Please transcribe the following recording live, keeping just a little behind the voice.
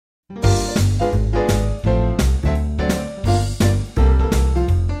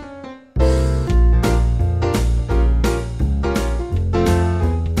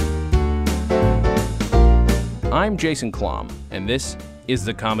I'm Jason Klom, and this is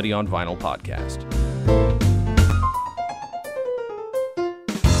the Comedy on Vinyl podcast.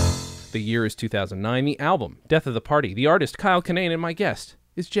 The year is 2009, the album, Death of the Party, the artist, Kyle Kinane, and my guest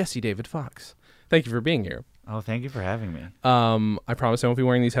is Jesse David Fox. Thank you for being here. Oh, thank you for having me. I promise I won't be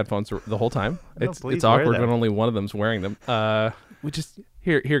wearing these headphones the whole time. No, it's awkward when only one of them's wearing them. We just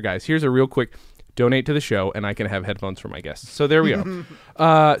here, guys. Here's a real quick donate to the show, and I can have headphones for my guests. So there we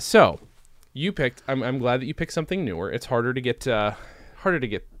go. So you picked. I'm glad that you picked something newer. It's harder to get the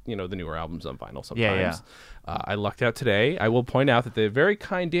newer albums on vinyl sometimes. Yeah. I lucked out today. I will point out that the very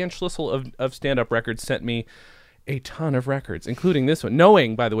kind Dan Schlissel of Stand Up Records sent me a ton of records, including this one,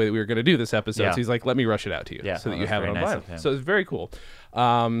 knowing, by the way, that we were going to do this episode. Yeah. So he's like, let me rush it out to you so that you have it on vinyl. So it's very cool.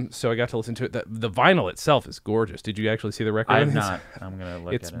 So I got to listen to it. The vinyl itself is gorgeous. Did you actually see the record? I've not. I'm going to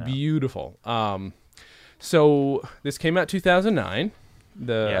look at it now. It's beautiful. So this came out 2009.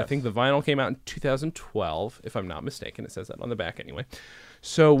 I think the vinyl came out in 2012, if I'm not mistaken. It says that on the back anyway.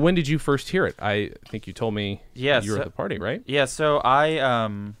 So when did you first hear it? I think you told me you were at the party, right? Yeah, so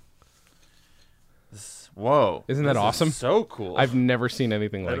I whoa. Isn't that awesome? So cool. I've never seen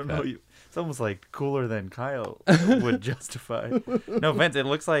anything like that. I don't know. It's almost like cooler than Kyle would justify. No offense, it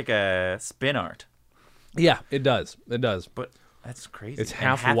looks like a spin art. Yeah, it does. It does. But that's crazy. It's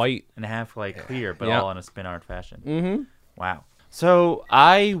half white and half like clear, but all in a spin art fashion. Mm-hmm. Wow. So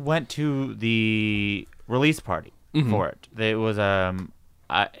I went to the release party for it. It was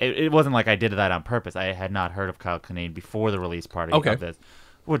it wasn't like I did that on purpose. I had not heard of Kyle Kinane before the release party of this.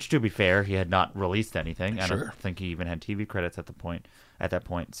 Which, to be fair, he had not released anything. I don't think he even had TV credits at that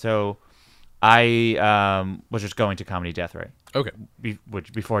point. So I was just going to Comedy Death Ray. Okay.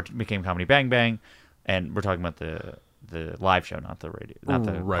 Which before it became Comedy Bang Bang, and we're talking about the live show, not the radio, not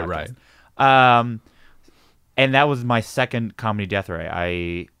the podcast. Right. And that was my second Comedy Death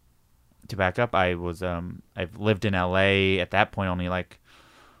Ray. To back up, I've lived in LA at that point only like,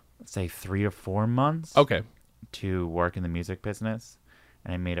 let's say 3 or 4 months. Okay. To work in the music business.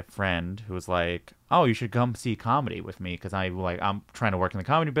 And I made a friend who was like, "Oh, you should come see comedy with me because I'm trying to work in the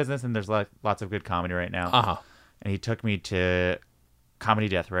comedy business and there's lots of good comedy right now." Uh-huh. And he took me to Comedy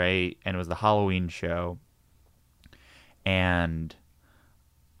Death Ray, and it was the Halloween show. And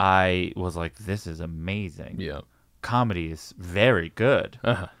I was like, "This is amazing. Yeah, comedy is very good."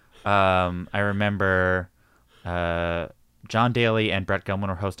 Uh-huh. I remember John Daly and Brett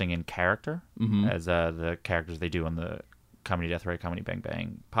Gilman were hosting In Character as the characters they do on the Comedy Death Ray, Comedy Bang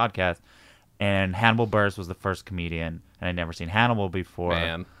Bang podcast. And Hannibal Buress was the first comedian, and I'd never seen Hannibal before.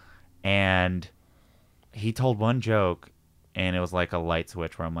 Man. And he told one joke, and it was like a light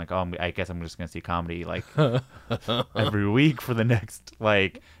switch where I'm like, oh, I guess I'm just going to see comedy like every week for the next,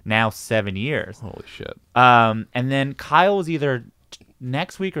 like, now 7 years. Holy shit. And then Kyle was either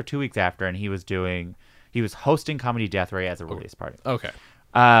next week or 2 weeks after, and he was hosting Comedy Death Ray as a release party. Okay.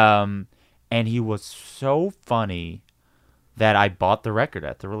 And he was so funny that I bought the record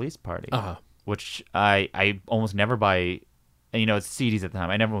at the release party, which I almost never buy. It's CDs at the time.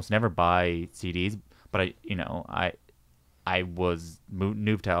 I almost never buy CDs, but I was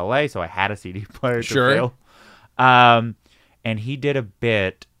moved to LA, so I had a CD player to fill. And he did a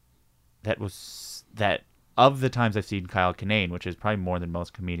bit that of the times I've seen Kyle Kinane, which is probably more than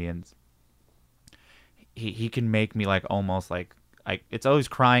most comedians. He can make me like almost like it's always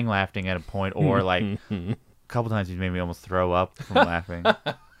crying, laughing at a point, or like. Couple times he's made me almost throw up from laughing.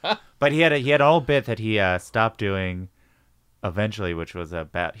 But he had an old bit that he stopped doing eventually, which was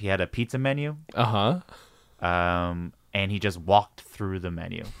he had a pizza menu. And he just walked through the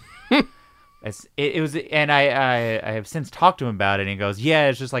menu. It was, and I have since talked to him about it, and he goes, "Yeah,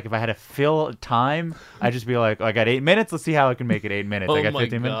 it's just like if I had to fill time, I'd just be like, I got 8 minutes. Let's see how I can make it 8 minutes. I got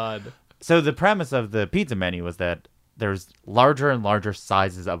 15 minutes." So the premise of the pizza menu was that there's larger and larger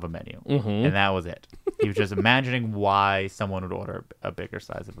sizes of a menu, and that was it. He was just imagining why someone would order a bigger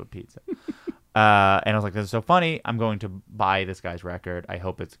size of a pizza. And I was like, this is so funny. I'm going to buy this guy's record. I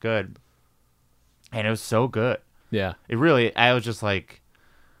hope it's good. And it was so good. Yeah. I was just like,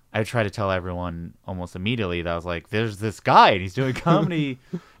 I tried to tell everyone almost immediately that I was like, there's this guy and he's doing comedy.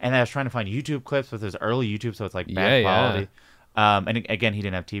 And I was trying to find YouTube clips with his early YouTube, so it's like bad quality. And again, he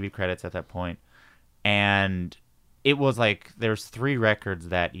didn't have TV credits at that point. And it was like, there's 3 records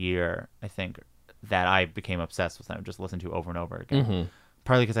that year, I think, that I became obsessed with and I would just listen to over and over again.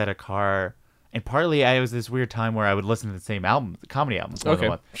 Partly because I had a car, and partly I was this weird time where I would listen to the same album, the comedy albums.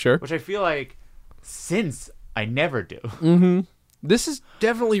 Okay, sure. Which I feel like since I never do. This is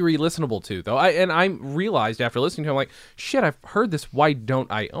definitely re-listenable too, though. I realized after listening to it, I'm like, shit, I've heard this. Why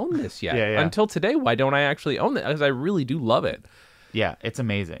don't I own this yet? Yeah. Until today, why don't I actually own it? Because I really do love it. Yeah, it's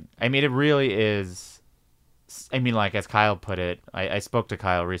amazing. I mean, it really is. I mean, like, as Kyle put it, I spoke to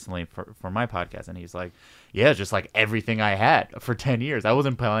Kyle recently for my podcast, and he's like, yeah, just like everything I had for 10 years. I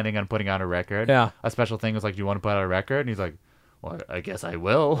wasn't planning on putting out a record. Yeah. A special thing was like, do you want to put out a record? And he's like, well, I guess I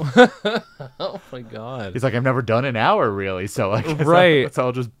will. Oh, my God. He's like, I've never done an hour, really, so I guess Right. so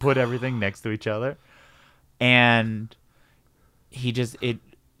I'll just put everything next to each other. And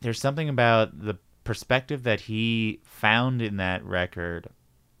there's something about the perspective that he found in that record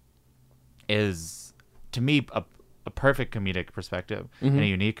is, to me, a perfect comedic perspective and a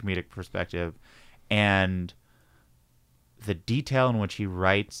unique comedic perspective. And the detail in which he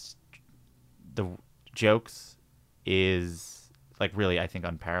writes the jokes is, like, really, I think,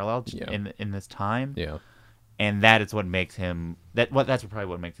 unparalleled in this time. Yeah. And that is what makes him that's probably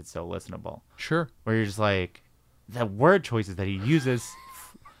what makes it so listenable. Sure. Where you're just like, the word choices that he uses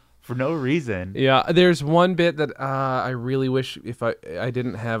for no reason. Yeah, there's one bit that I really wish if I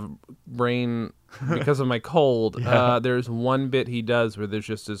didn't have brain because of my cold. There's one bit he does where there's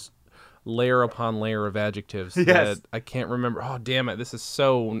just this layer upon layer of adjectives that I can't remember. Oh, damn it. This is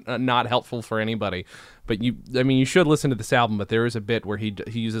so not helpful for anybody. But you should listen to this album, but there is a bit where he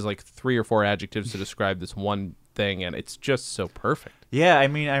uses like 3 or 4 adjectives to describe this one thing, and it's just so perfect. Yeah, I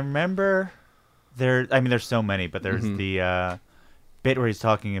mean, I remember there's so many, but there's the bit where he's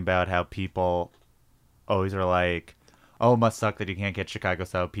talking about how people always are like, oh, it must suck that you can't get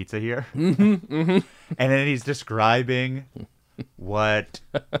Chicago-style pizza here. And then he's describing what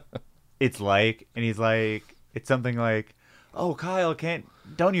it's like, and he's like, it's something like, oh, Kyle,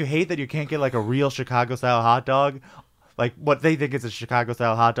 don't you hate that you can't get like a real Chicago-style hot dog? Like, what they think is a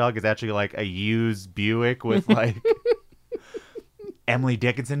Chicago-style hot dog is actually like a used Buick with like Emily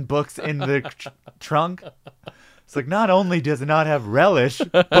Dickinson books in the trunk. It's like, not only does it not have relish,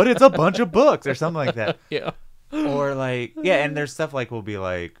 but it's a bunch of books or something like that. Yeah. Or like, yeah, and there's stuff like, will be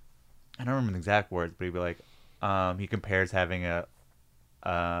like, I don't remember the exact words, but he'd be like, he compares having a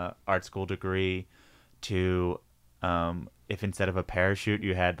art school degree to if instead of a parachute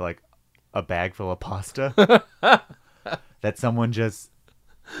you had like a bag full of pasta that someone just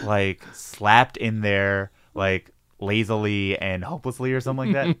like slapped in there like lazily and hopelessly or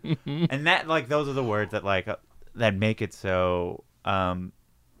something like that. And that, like, those are the words that like that make it so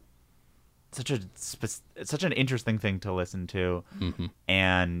such an interesting thing to listen to.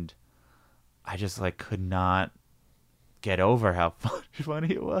 And I just like could not get over how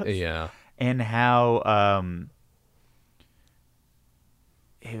funny it was. Yeah. And how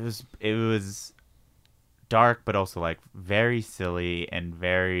it was dark, but also like very silly and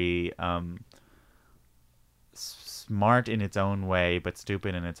very smart in its own way, but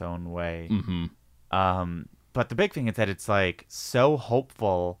stupid in its own way. But the big thing is that it's like so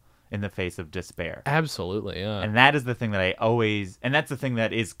hopeful in the face of despair. Absolutely, yeah. And that is the thing that and that's the thing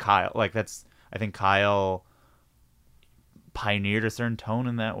that is Kyle. Like, I think Kyle pioneered a certain tone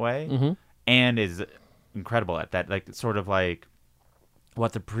in that way, and is incredible at that. Like, sort of like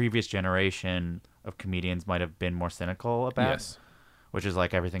what the previous generation of comedians might have been more cynical about. Yes. Which is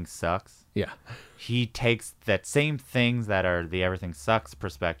like, everything sucks. Yeah. He takes that same things that are the everything sucks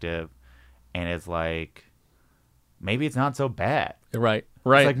perspective and is like, maybe it's not so bad. Right.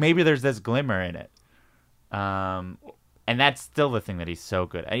 It's like, maybe there's this glimmer in it. And that's still the thing that he's so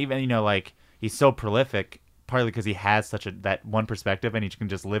good at. Even, like, he's so prolific, partly because he has that one perspective, and he can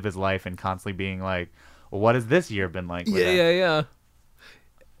just live his life and constantly being like, well, what has this year been like? Yeah.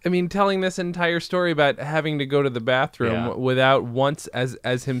 I mean, telling this entire story about having to go to the bathroom without once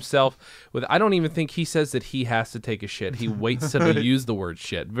as himself. I don't even think he says that he has to take a shit. He waits till he use the word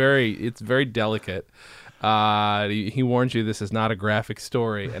shit. It's very delicate. He warns you this is not a graphic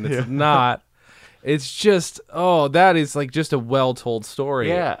story, and it's not. It's just, that is like just a well-told story.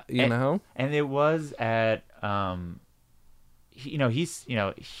 Yeah, you know. And it was at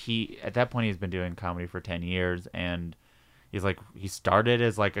he at that point he's been doing comedy for 10 years, and he's like, he started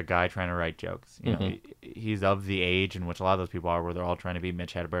as like a guy trying to write jokes. You know, he's of the age in which a lot of those people are, where they're all trying to be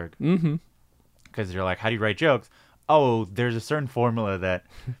Mitch Hedberg. Because you're like, how do you write jokes? Oh, there's a certain formula that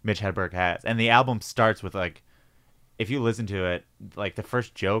Mitch Hedberg has. And the album starts with, like, if you listen to it, like, the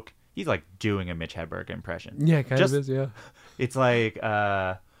first joke, he's, like, doing a Mitch Hedberg impression. Yeah, kind of is, yeah. It's like,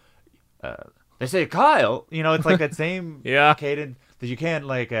 they say, Kyle, it's like that same cadence that you can't,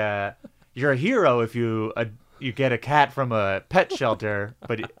 like, you're a hero if you get a cat from a pet shelter,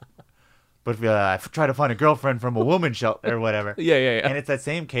 but if I try to find a girlfriend from a woman's shelter or whatever. Yeah. And it's that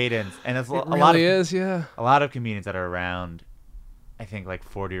same cadence, and it's A lot of comedians that are around I think like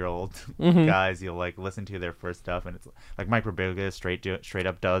 40-year-old guys, you'll like listen to their first stuff, and it's like Mike Birbiglia straight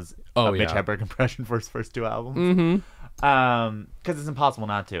up does a Mitch Hedberg impression for his first 2 albums. Because it's impossible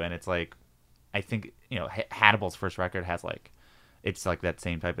not to, and it's like, I think Hannibal's first record has like, it's like that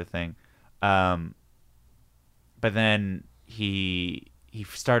same type of thing. But then he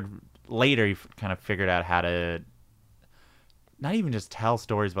started later. He kind of figured out how to not even just tell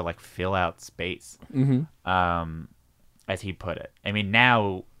stories, but like fill out space. As he put it. I mean,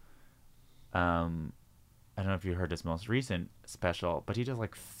 now, I don't know if you heard his most recent special, but he does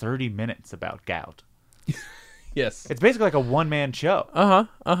like 30 minutes about gout. Yes. It's basically like a one-man show.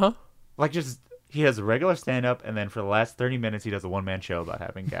 Like, just, he has a regular stand-up, and then for the last 30 minutes, he does a one-man show about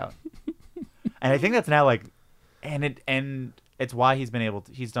having gout. And I think that's now like, and it's why he's been able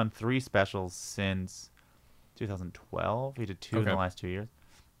to, he's done 3 specials since 2012. He did 2 in the last 2 years.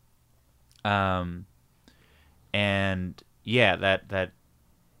 And yeah, that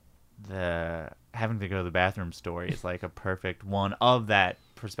the having to go to the bathroom story is like a perfect one of that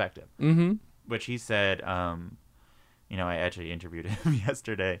perspective. Which he said, I actually interviewed him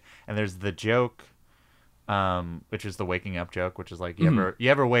yesterday, and there's the joke, which is the waking up joke, which is like, you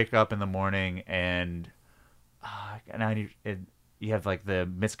ever wake up in the morning and you have like the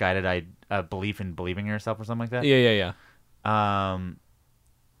misguided belief in believing in yourself or something like that. Yeah. And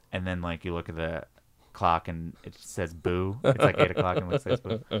then like you look at the clock and it says boo. It's like 8 o'clock and it says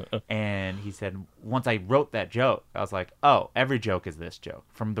boo. And he said, once I wrote that joke, I was like, oh, every joke is this joke.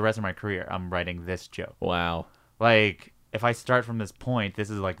 From the rest of my career, I'm writing this joke. Wow. Like, if I start from this point, this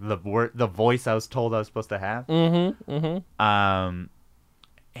is like the voice I was told I was supposed to have. And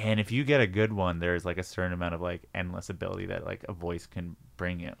if you get a good one, there's like a certain amount of like endless ability that like a voice can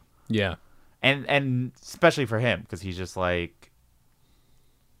bring you. Yeah. And especially for him, because he's just like,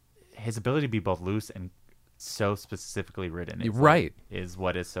 his ability to be both loose and so specifically written is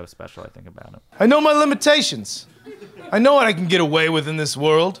what is so special, I think, about him. I know my limitations. I know what I can get away with in this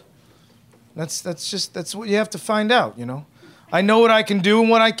world. That's what you have to find out, I know what I can do and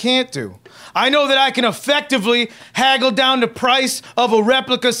what I can't do. I know that I can effectively haggle down the price of a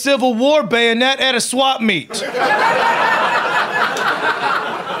replica Civil War bayonet at a swap meet.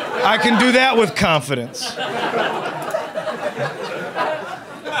 I can do that with confidence.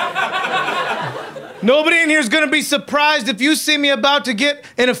 Nobody in here is going to be surprised if you see me about to get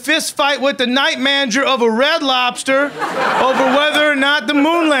in a fist fight with the night manager of a Red Lobster over whether or not the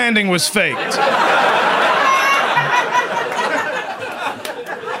moon landing was faked.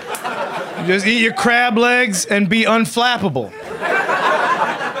 Just eat your crab legs and be unflappable.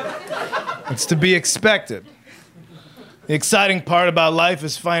 It's to be expected. The exciting part about life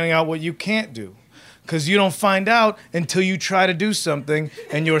is finding out what you can't do. Because you don't find out until you try to do something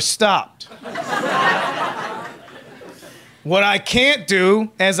and you're stopped. What I can't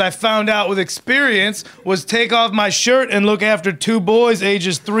do, as I found out with experience, was take off my shirt and look after 2 boys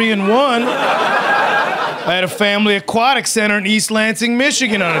ages 3 and 1 at a family aquatic center in East Lansing,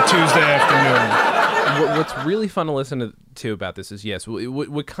 Michigan on a Tuesday afternoon. What's really fun to listen to about this is, yes,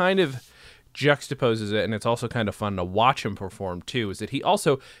 what kind of juxtaposes it, and it's also kind of fun to watch him perform too, is that he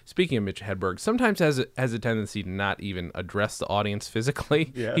also, speaking of Mitch Hedberg, sometimes has a tendency to not even address the audience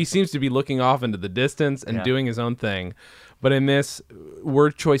physically. Yeah. He seems to be looking off into the distance and doing his own thing. But in this,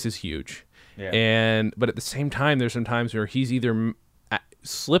 word choice is huge. Yeah. But at the same time, there's some times where he's either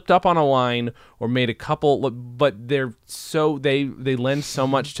slipped up on a line or made a couple, but they lend so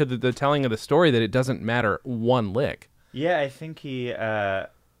much to the telling of the story that it doesn't matter one lick. Yeah, I think he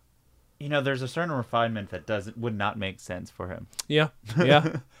there's a certain refinement that would not make sense for him. Yeah.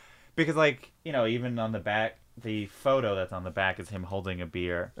 Because even on the back, the photo that's on the back is him holding a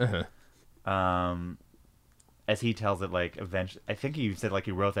beer. As he tells it, like, eventually, I think he said, like,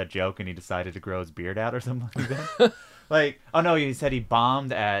 he wrote that joke and he decided to grow his beard out or something like that. He said he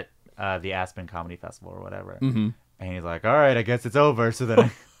bombed at the Aspen Comedy Festival or whatever. And he's like, all right, I guess it's over. So then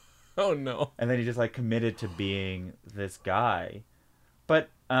oh, no. And then he just, like, committed to being this guy. But,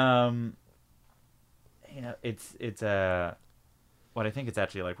 it's what I think it's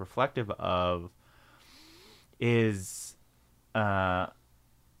actually, like, reflective of is the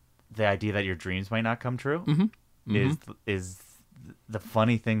idea that your dreams might not come true. Is the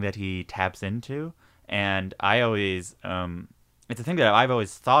funny thing that he taps into. And I always, it's a thing that I've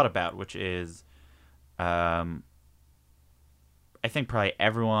always thought about, which is, I think probably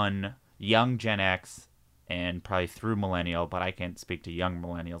everyone, young Gen X, and probably through millennial, but I can't speak to young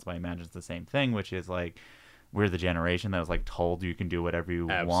millennials, but I imagine it's the same thing, which is like, we're the generation that was like told you can do whatever you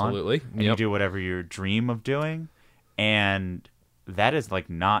want. Absolutely. And you do whatever you dream of doing. And that is like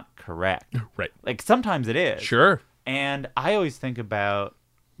not correct. Right. Like sometimes it is. Sure. And I always think about,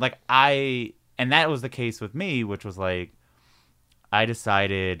 like, and that was the case with me, which was like, I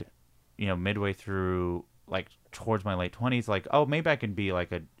decided, midway through, like, towards my late 20s, like, oh, maybe I can be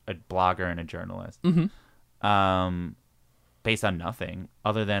like a blogger and a journalist. Based on nothing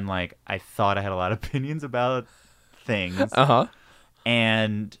other than, like, I thought I had a lot of opinions about things.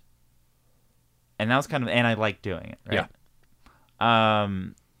 And that was kind of, and I liked doing it, right? Yeah.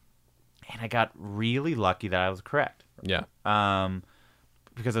 And I got really lucky that I was correct. Yeah.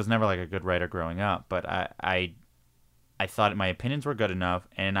 Because I was never like a good writer growing up, but I thought my opinions were good enough,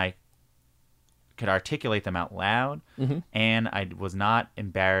 and I could articulate them out loud, and I was not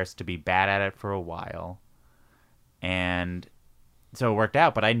embarrassed to be bad at it for a while, and so it worked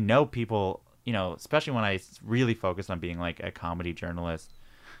out. But I know people, especially when I really focused on being like a comedy journalist,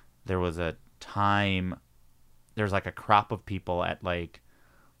 there was a time, there was like a crop of people at like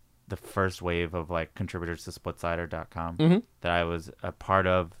the first wave of like contributors to splitsider.com that I was a part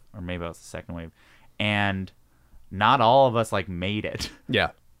of, or maybe it was the second wave, and not all of us like made it.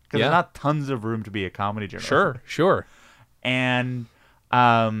 Yeah. Because there's not tons of room to be a comedy journalist. Sure. And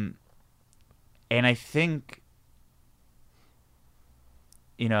I think,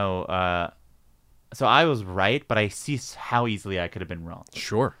 so I was right, but I see how easily I could have been wrong.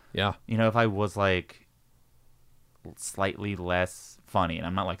 Sure. Yeah. If I was like slightly less funny, and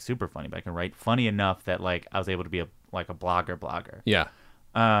I'm not like super funny, but I can write funny enough that like I was able to be a blogger. Yeah.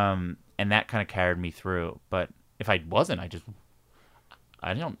 And that kind of carried me through. But if I wasn't,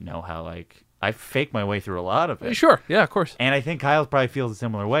 I don't know how, like, I faked my way through a lot of it. Sure. Yeah, of course. And I think Kyle probably feels a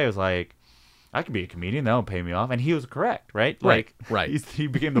similar way. It was like, I could be a comedian, that'll pay me off. And he was correct, right? Like, right. He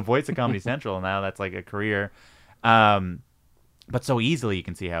became the voice of Comedy Central, and now that's like a career. But so easily you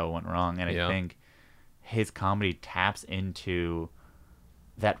can see how it went wrong. And I think his comedy taps into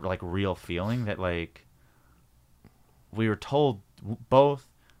that like real feeling that like we were told both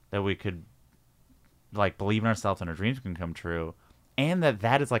that we could like believe in ourselves and our dreams can come true, and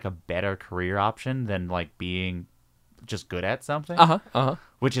that is like a better career option than like being just good at something.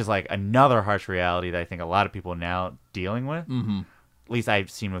 Which is like another harsh reality that I think a lot of people are now dealing with. At least I've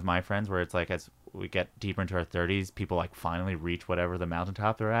seen with my friends, where it's like as we get deeper into our 30s, people like finally reach whatever the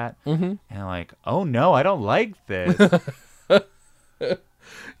mountaintop they're at, and they're like, oh no, I don't like this.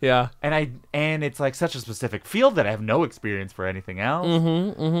 Yeah. And it's like such a specific field that I have no experience for anything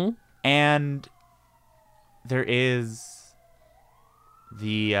else. And there is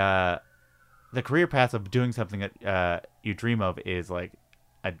the career path of doing something that you dream of is like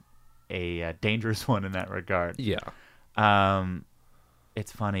a dangerous one in that regard. Yeah.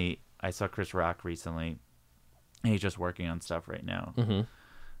 It's funny. I saw Chris Rock recently, and he's just working on stuff right now.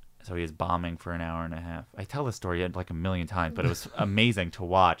 So he was bombing for an hour and a half. I tell this story like a million times, but it was amazing to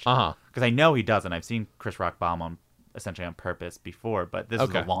watch. Because I know he doesn't. I've seen Chris Rock bomb essentially on purpose before, but this is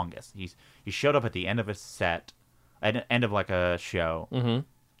the longest. He showed up at the end of a set, at the end of like a show,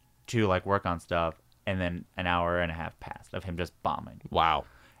 to like work on stuff, and then an hour and a half passed of him just bombing. Wow.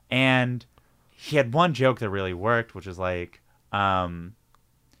 And he had one joke that really worked, which is like,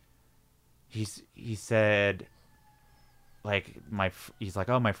 he said, like, he's like,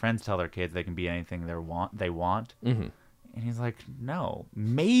 oh, my friends tell their kids they can be anything they want. And he's like, no,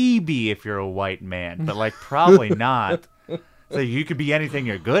 maybe if you're a white man, but like probably not. So you could be anything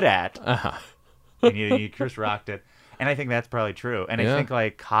you're good at. And you Chris rocked it. And I think that's probably true. And I think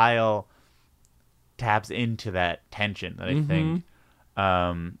like Kyle taps into that tension that I think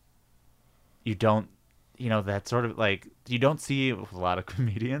you don't, that sort of like, you don't see it with a lot of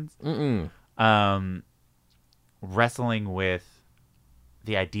comedians. Wrestling with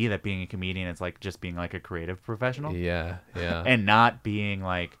the idea that being a comedian is like just being like a creative professional. Yeah. And not being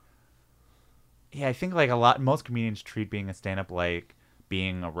like, I think like most comedians treat being a stand-up like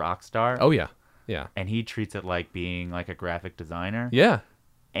being a rock star. Oh, yeah. And he treats it like being like a graphic designer. Yeah.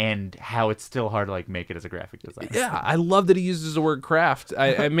 And how it's still hard to like make it as a graphic designer. Yeah, I love that he uses the word craft.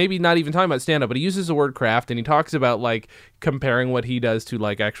 I maybe not even talking about stand-up, but he uses the word craft, and he talks about like comparing what he does to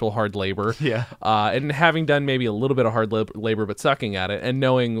like actual hard labor. Yeah. And having done maybe a little bit of hard labor, but sucking at it, and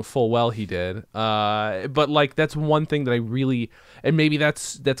knowing full well he did. But like that's one thing that I really, and maybe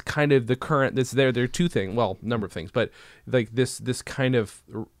that's kind of the current that's there. There are two things, well, number of things, but like this kind of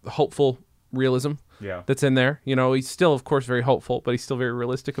hopeful realism that's in there. He's still of course very hopeful, but he's still very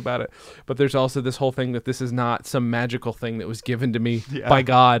realistic about it. But there's also this whole thing that this is not some magical thing that was given to me by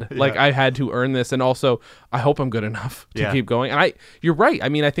God. Like I had to earn this, and also I hope I'm good enough to keep going. And you're right. I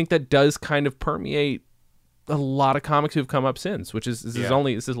mean, I think that does kind of permeate a lot of comics who've come up since, which is this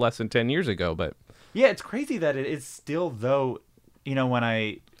is less than 10 years ago, but it's crazy that it is still, though, when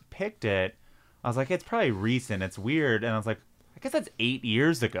I picked it, I was like, it's probably recent. It's weird. And I was like, I guess that's 8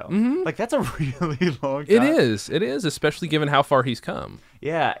 years ago. Like, that's a really long time. It is, especially given how far he's come.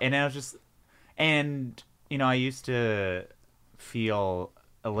 Yeah, and I was just, and, you know, I used to feel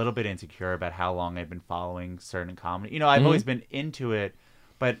a little bit insecure about how long I've been following certain comedy. You know, I've always been into it,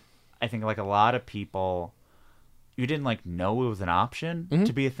 but I think, like, a lot of people, you didn't, like, know it was an option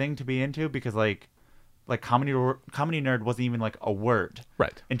to be a thing to be into, because, like comedy nerd wasn't even, like, a word.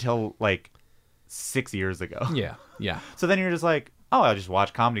 Right. Until, like, 6 years ago. Yeah, yeah. So then you're just like, oh, I'll just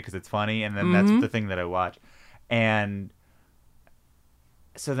watch comedy because it's funny, and then that's the thing that I watch. And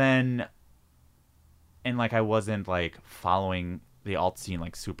so then, and like I wasn't like following the alt scene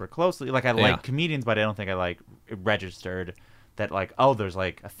like super closely. Like I like comedians, but I don't think I like registered that like, oh, there's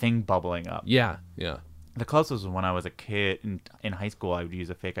like a thing bubbling up. Yeah, yeah. The closest was when I was a kid in high school. I would use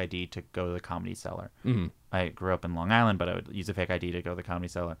a fake ID to go to the Comedy Cellar. I grew up in Long Island, but I would use a fake ID to go to the Comedy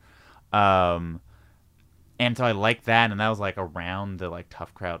Cellar. And so I liked that, and that was like around the like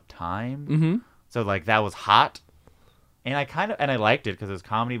Tough Crowd time. So like that was hot, and I liked it because it was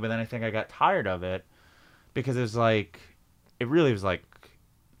comedy. But then I think I got tired of it because it was like, it really was like,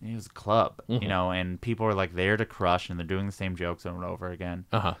 it was a club, you know, and people were like there to crush, and they're doing the same jokes over and over again.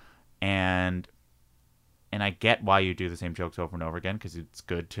 And I get why you do the same jokes over and over again, because it's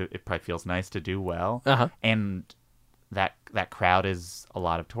good to, it probably feels nice to do well. And that crowd is a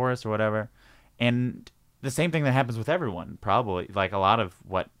lot of tourists or whatever. And the same thing that happens with everyone, probably. Like, a lot of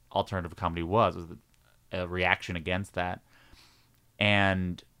what alternative comedy was a reaction against that.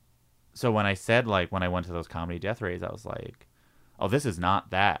 And so when I said, like, when I went to those comedy death rays, I was like, oh, this is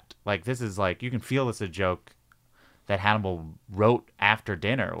not that. Like, this is, like, you can feel this a joke that Hannibal wrote after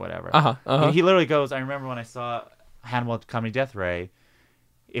dinner or whatever. He literally goes, I remember when I saw Hannibal at Comedy Death Ray,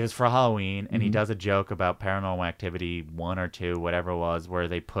 it was for Halloween, and he does a joke about Paranormal Activity 1 or 2, whatever it was, where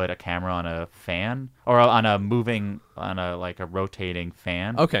they put a camera on a fan, or on a rotating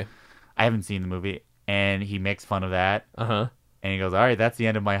fan. Okay. I haven't seen the movie, and he makes fun of that. And he goes, all right, that's the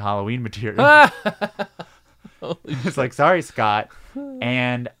end of my Halloween material. It's like, sorry, Scott.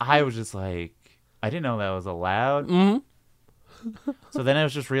 And I was just like, I didn't know that was allowed. So then it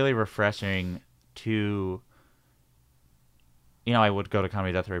was just really refreshing to, you know, I would go to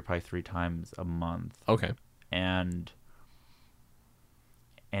Comedy Death Ray probably 3 times a month. Okay. And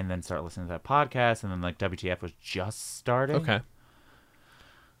then start listening to that podcast, and then like WTF was just starting. Okay.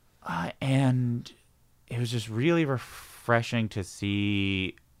 And it was just really refreshing to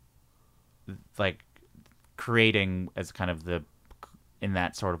see, like, creating as kind of in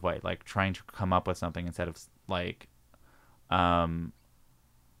that sort of way, like trying to come up with something instead of like, I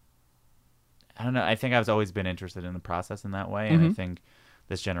don't know. I think I've always been interested in the process in that way, and I think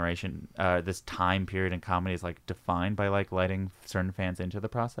this generation, this time period in comedy is like defined by like letting certain fans into the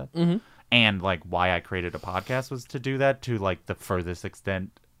process, and like why I created a podcast was to do that to like the furthest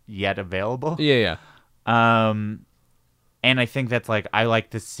extent yet available. Yeah. And I think that's like, I like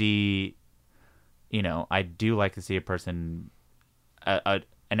to see, you know, I do like to see a person, an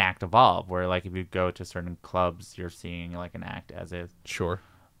act evolve, where like if you go to certain clubs, you're seeing like an act as is. Sure.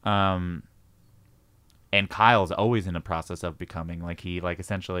 And Kyle's always in the process of becoming, like, he like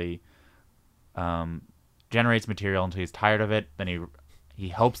essentially generates material until he's tired of it. Then he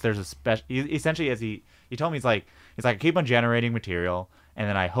hopes there's a special. Essentially, as he told me, he's like I keep on generating material, and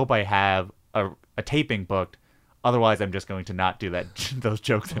then I hope I have a taping booked. Otherwise, I'm just going to not do those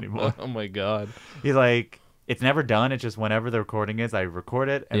jokes anymore. Oh my God. He's like, it's never done. It's just whenever the recording is, I record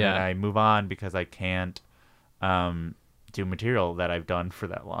it, and then I move on because I can't do material that I've done for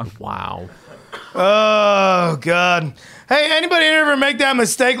that long. Wow. Oh, God. Hey, anybody ever make that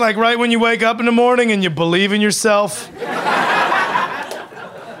mistake, like right when you wake up in the morning and you believe in yourself?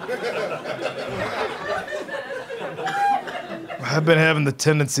 I've been having the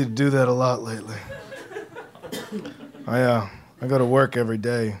tendency to do that a lot lately. I go to work every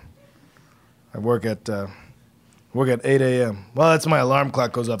day. I work at 8 a.m. Well, that's my alarm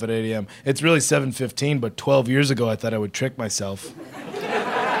clock goes off at 8 a.m. It's really 7:15, but 12 years ago I thought I would trick myself.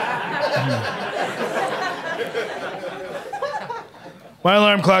 My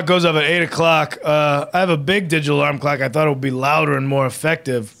alarm clock goes off at 8 o'clock. I have a big digital alarm clock. I thought it would be louder and more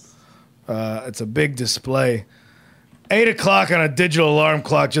effective. It's a big display. 8 o'clock on a digital alarm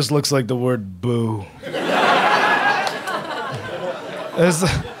clock just looks like the word boo. It's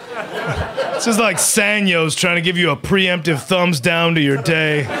just like Sanyo's trying to give you a preemptive thumbs down to your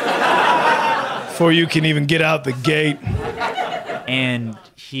day before you can even get out the gate. And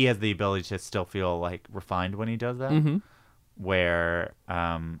he has the ability to still feel like refined when he does that. Where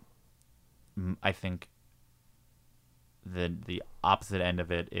I think the opposite end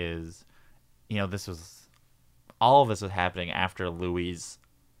of it is this was all of this was happening after Louis'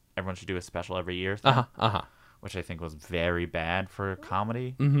 everyone should do a special every year thing, which I think was very bad for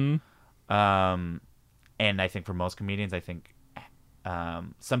comedy. Mm-hmm. And I think for most comedians, I think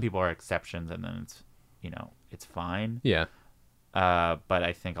some people are exceptions, and then it's fine. Yeah. But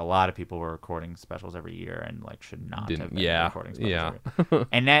I think a lot of people were recording specials every year and should not have been recording specials every year.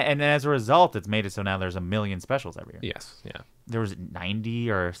 And then as a result, it's made it so now there's 1 million specials every year. Yes, yeah. There was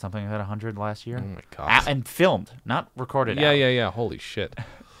 90 or something like that, 100 last year. Oh my god! And filmed, not recorded. Yeah. Holy shit!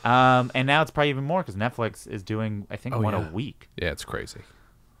 And now it's probably even more because Netflix is doing, I think, one a week. Yeah, it's crazy.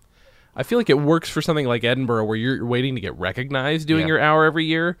 I feel like it works for something like Edinburgh where you're waiting to get recognized doing your hour every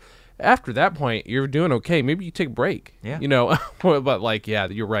year. After that point, you're doing okay. Maybe you take a break. Yeah. But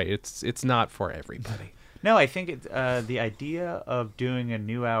you're right. It's not for everybody. No, I think it's the idea of doing a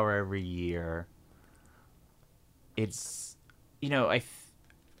new hour every year. It's, Jen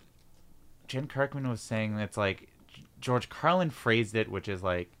Kirkman was saying that's George Carlin phrased it, which is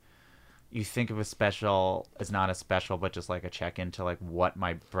you think of a special as not a special, but just a check-in to what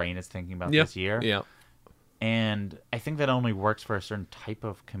my brain is thinking about this year. Yeah. And I think that only works for a certain type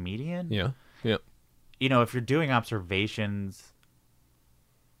of comedian. Yeah. Yeah. If you're doing observations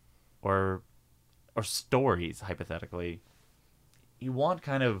or stories, hypothetically, you want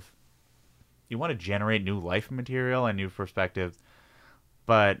to generate new life material and new perspectives.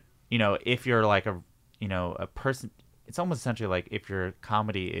 But, if you're a person, it's almost essentially if your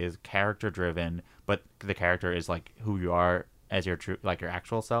comedy is character driven, but the character is who you are as your true, your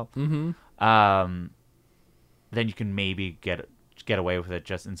actual self. Mm-hmm. Then you can maybe get away with it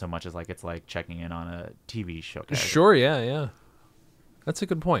just in so much as it's checking in on a TV show character. Sure, yeah. That's a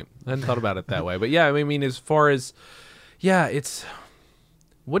good point. I hadn't thought about it that way. But yeah, I mean, as far as, it's,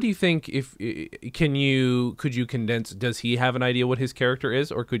 what do you think could you condense, does he have an idea what his character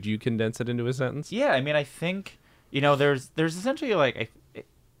is, or could you condense it into a sentence? Yeah, I mean, I think, there's essentially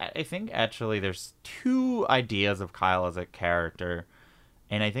I think actually there's two ideas of Kyle as a character.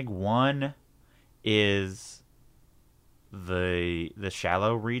 And I think one is the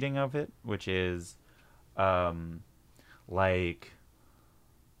shallow reading of it, which is like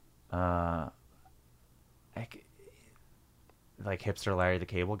hipster Larry the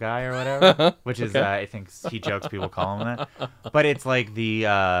Cable Guy or whatever, which is I think he jokes people call him that, but it's the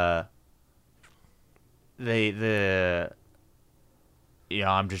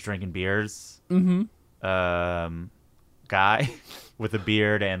I'm just drinking beers guy with a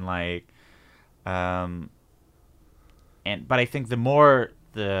beard and but I think the more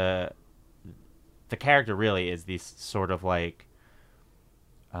the character really is these sort of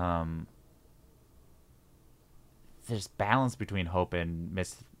there's balance between hope and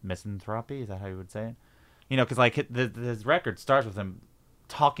misanthropy. Is that how you would say it? Because his record starts with him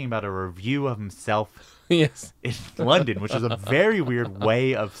talking about a review of himself yes. in London, which is a very weird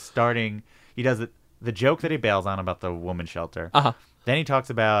way of starting. He does it. The joke that he bails on about the women's shelter. Uh-huh. Then he talks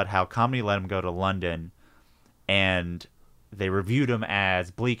about how comedy let him go to London, and they reviewed him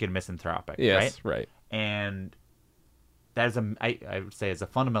as bleak and misanthropic. Yes, right. And that is I would say is a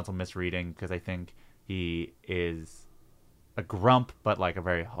fundamental misreading, because I think he is a grump, but a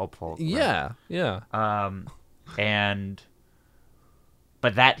very hopeful grump. Yeah.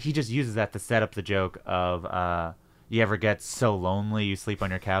 But that he just uses that to set up the joke of you ever get so lonely you sleep on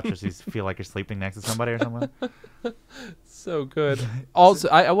your couch or you feel like you're sleeping next to somebody or something. So good. Also,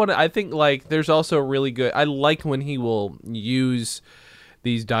 I think there's also really good. I like when he will use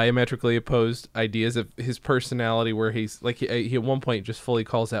these diametrically opposed ideas of his personality, where he's he at one point just fully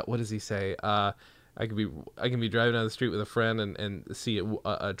calls out, what does he say? I can be driving down the street with a friend and see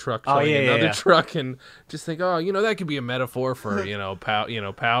a truck showing another truck and just think, that could be a metaphor for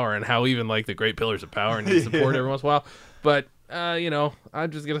power, and how even the great pillars of power need support every once in a while. But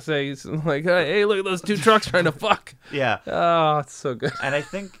I'm just gonna say, it's hey, look at those two trucks trying to fuck. Yeah. Oh, it's so good. And I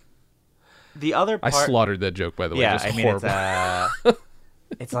think the other part, I slaughtered that joke, by the way. Yeah, just I mean, horrible.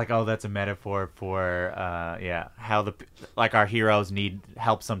 it's that's a metaphor for how our heroes need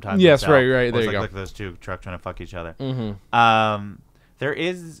help sometimes. Yes, themselves. right. There you go. Look at those two trucks trying to fuck each other. Mm-hmm. There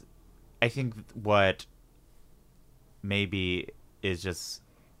is, I think, what maybe is just,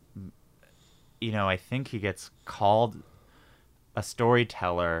 I think he gets called a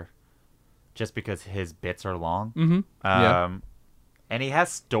storyteller just because his bits are long. Mm-hmm. And he has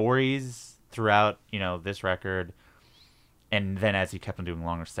stories throughout, this record. And then as he kept on doing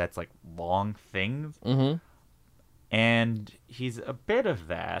longer sets, long things. Mm-hmm. And he's a bit of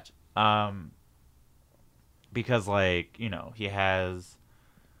that. Because, he has,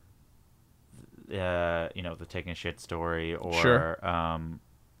 the taking a shit story, or, sure.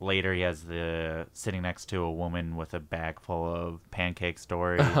 later he has the sitting next to a woman with a bag full of pancake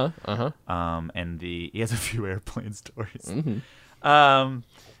story. And he has a few airplane stories.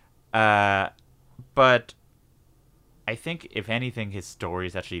 But I think if anything, his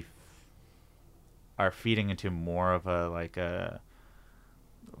stories actually are feeding into more of like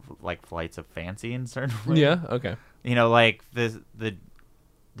flights of fancy in certain ways. Yeah. Okay. You know, like the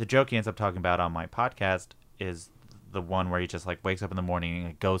joke he ends up talking about on my podcast is the one where he just like wakes up in the morning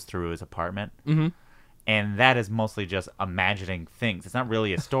and goes through his apartment. And that is mostly just imagining things. It's not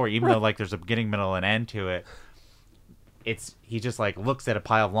really a story, even though like there's a beginning, middle, and end to it. He just like looks at a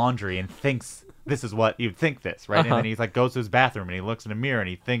pile of laundry and thinks this is what you'd think this, right? And then he's like goes to his bathroom and he looks in a mirror and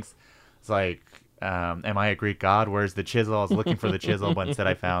he thinks it's like, am I a Greek god? Where's the chisel? I was looking for the chisel, but instead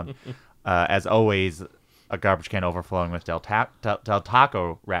I found, as always, a garbage can overflowing with Del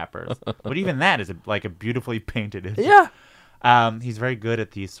Taco wrappers. But even that is like a beautifully painted image. Yeah. He's very good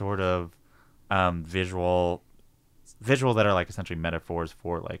at these sort of visual that are like essentially metaphors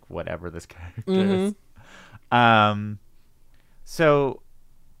for like whatever this character is. So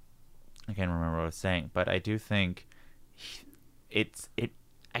I can't remember what I was saying, but I do think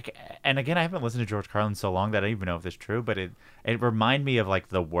and again, I haven't listened to George Carlin so long that I don't even know if this is true, but it reminded me of like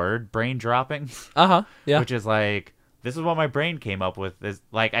the word brain dropping. Yeah. Which is like, this is what my brain came up with. This,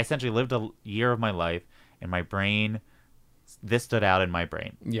 like, I essentially lived a year of my life, and my brain, this stood out in my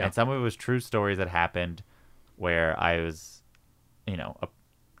brain. Yeah. And some of it was true stories that happened where I was, you know,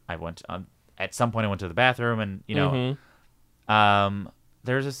 I went at some point I went to the bathroom and, you know,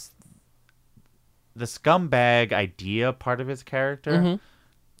 there's this, the scumbag idea part of his character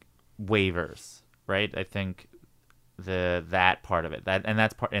wavers, right? I think that part of it,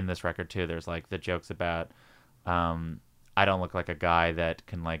 that's part in this record too. There's like the jokes about, I don't look like a guy that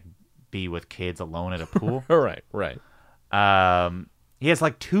can like be with kids alone at a pool. Right. He has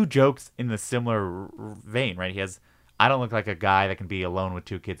like two jokes in the similar vein, right? He has, I don't look like a guy that can be alone with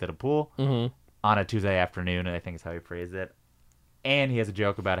two kids at a pool on a Tuesday afternoon, and I think is how he phrased it. And he has a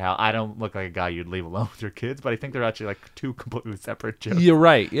joke about how I don't look like a guy you'd leave alone with your kids, but I think they're actually like two completely separate jokes. You're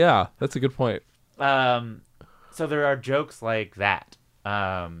right. Yeah, that's a good point. So there are jokes like that,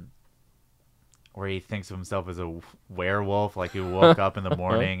 where he thinks of himself as a werewolf, like he woke up in the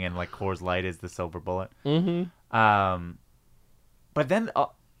morning and like Coors Light is the silver bullet. But then,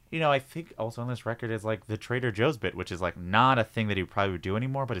 you know, I think also on this record is like the Trader Joe's bit, which is like not a thing that he probably would do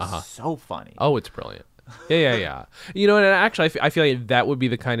anymore, but it's so funny. Oh, it's brilliant. Yeah. You know, and actually, I feel like that would be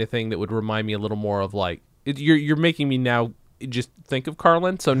the kind of thing that would remind me a little more of like you're making me now just think of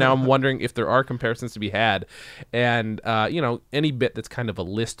Carlin. So now I'm wondering if there are comparisons to be had, and you know, any bit that's kind of a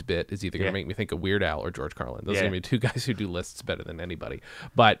list bit is either going to make me think of Weird Al or George Carlin. Those are going to be two guys who do lists better than anybody.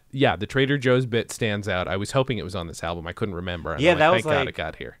 But yeah, the Trader Joe's bit stands out. I was hoping it was on this album. I couldn't remember. And that was thank God like, it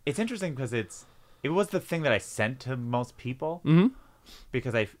got here. It's interesting because it was the thing that I sent to most people.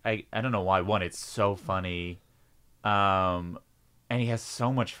 Because I don't know why. One, it's so funny, and he has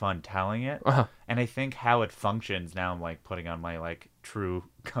so much fun telling it. And I think how it functions now, I'm like putting on my like true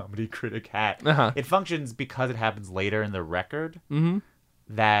comedy critic hat. It functions because it happens later in the record.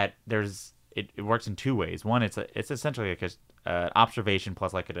 That it works in two ways. One, it's essentially like an observation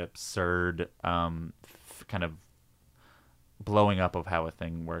plus like an absurd kind of blowing up of how a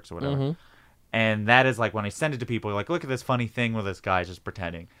thing works or whatever. And that is like when I send it to people, like, look at this funny thing where this guy's just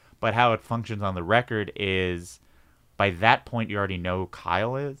pretending. But how it functions on the record is, by that point, you already know who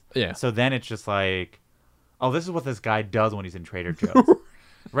Kyle is. Yeah. So then it's just like, oh, this is what this guy does when he's in Trader Joe's.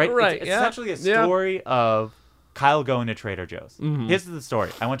 Right? It's essentially a story of Kyle going to Trader Joe's. Here's the story.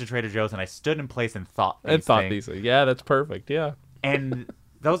 I went to Trader Joe's and I stood in place and thought these things. Yeah, that's perfect. Yeah. And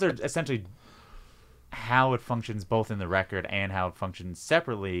those are essentially how it functions both in the record and how it functions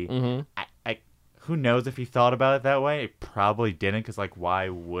separately. Who knows if he thought about it that way? He probably didn't, because like, why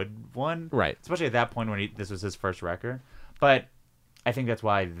would one? Right. Especially at that point when this was his first record. But I think that's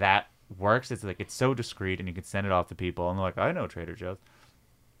why that works. It's like it's so discreet, and you can send it off to people, and they're like, I know Trader Joe's.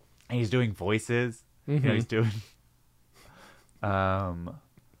 And he's doing voices. You know, he's doing. I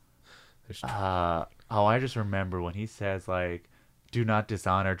just remember when he says like, "Do not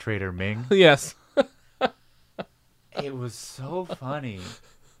dishonor Trader Ming." Yes. It was so funny.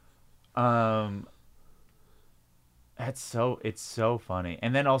 It's so funny.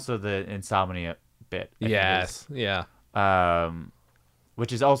 And then also the insomnia bit. Yes. Yeah.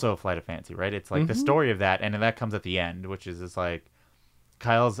 Which is also a flight of fancy, right? It's like the story of that, and that comes at the end, which is just like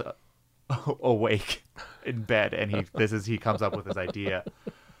Kyle's awake in bed, and he comes up with this idea.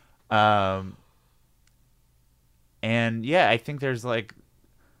 And yeah, I think there is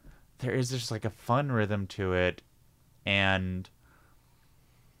just like a fun rhythm to it, and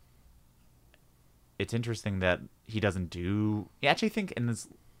it's interesting that he doesn't do. I actually think in this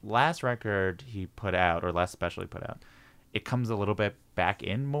last record he put out, or last special he put out, it comes a little bit back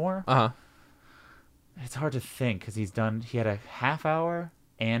in more. It's hard to think because he had a half hour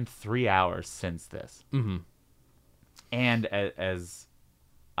and 3 hours since this. Mm-hmm. And as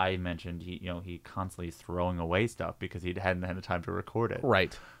I mentioned, he constantly is throwing away stuff because he hadn't had the time to record it.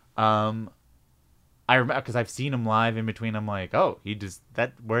 Right. I remember because I've seen him live in between. I'm like, oh,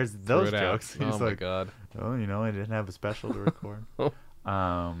 where's those jokes? He's my God. Oh, I didn't have a special to record.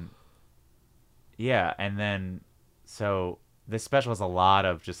 Yeah, and then so this special has a lot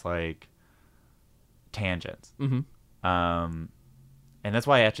of just like tangents. Mm-hmm. And that's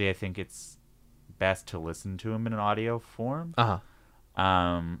why actually I think it's best to listen to him in an audio form.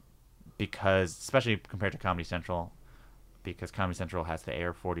 Because especially compared to Comedy Central, because Comedy Central has to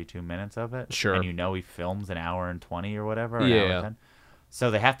air 42 minutes of it. Sure. And he films an hour and 20 or whatever. An Yeah. hour and 10.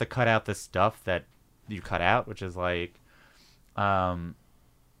 So they have to cut out this stuff that you cut out, which is like, he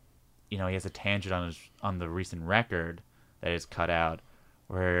has a tangent on the recent record that is cut out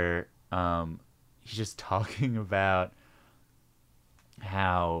where he's just talking about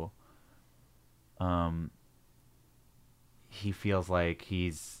how he feels like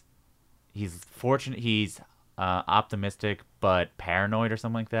he's fortunate, he's optimistic but paranoid or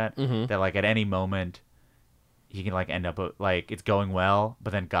something like that. Mm-hmm. That like at any moment he can like end up like it's going well,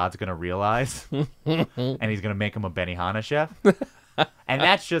 but then God's gonna realize and he's gonna make him a Benihana chef. And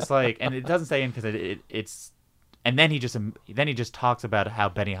that's just like, and it doesn't say in because it's, and then he just talks about how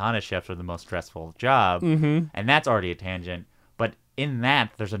Benihana chefs are the most stressful job, Mm-hmm. and that's already a tangent. But in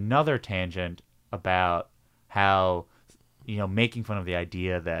that, there's another tangent about how, making fun of the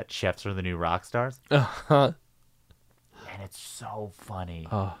idea that chefs are the new rock stars. Uh-huh. And it's so funny.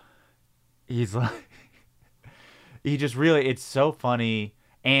 Oh. He's like, it's so funny.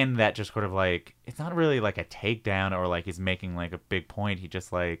 And that just sort of like, it's not really like a takedown or like he's making like a big point. He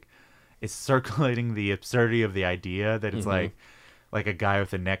just like is circulating the absurdity of the idea that it's like a guy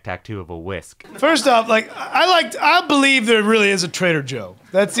with a neck tattoo of a whisk. First off, I believe there really is a Trader Joe.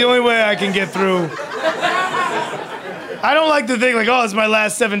 That's the only way I can get through. I don't like to think like, oh, it's my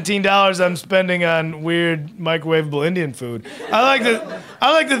last $17 I'm spending on weird microwavable Indian food. I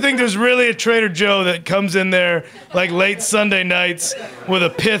like to think there's really a Trader Joe that comes in there like late Sunday nights with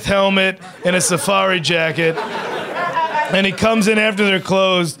a pith helmet and a safari jacket, and he comes in after they're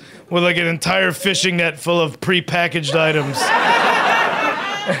closed with like an entire fishing net full of prepackaged items.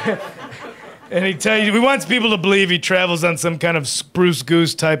 And he wants people to believe he travels on some kind of spruce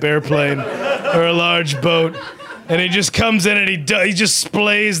goose type airplane or a large boat. And he just comes in and he just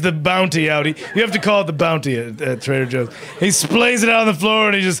splays the bounty out. You have to call it the bounty at Trader Joe's. He splays it out on the floor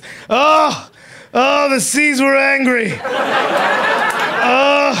and he just, oh, the seas were angry.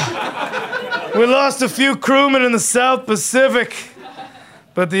 Oh, we lost a few crewmen in the South Pacific.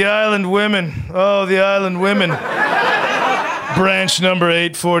 But the island women, the island women. Branch number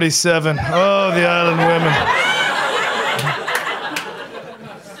 847. Oh, the island women.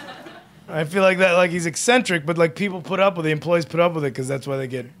 I feel like that, like he's eccentric, but like people put up with it, employees put up with it because that's why they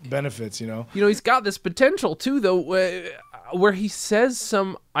get benefits, He's got this potential too, though, where he says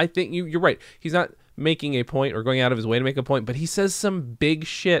some. I think you're right. He's not making a point or going out of his way to make a point, but he says some big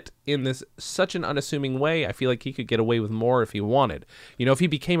shit in this such an unassuming way. I feel like he could get away with more if he wanted. If he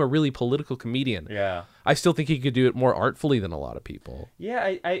became a really political comedian. Yeah. I still think he could do it more artfully than a lot of people.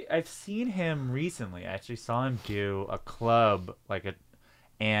 Yeah, I've seen him recently. I actually saw him do a club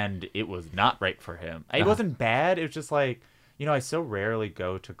and it was not right for him. It wasn't bad. It was just like, I so rarely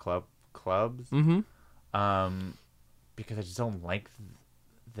go to clubs, Mm-hmm. because I just don't like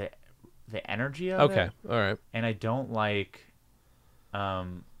the energy of it. Okay, all right. And I don't like,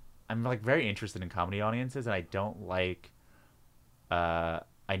 I'm like very interested in comedy audiences, and I don't like, I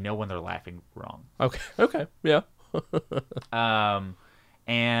know when they're laughing wrong. Okay, yeah.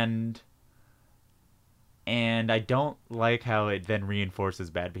 And I don't like how it then reinforces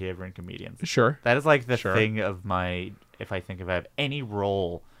bad behavior in comedians. Sure. That is like the thing of if I think if I have any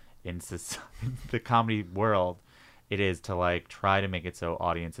role in the comedy world, it is to like try to make it so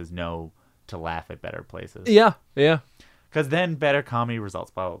audiences know to laugh at better places. Yeah. Because then better comedy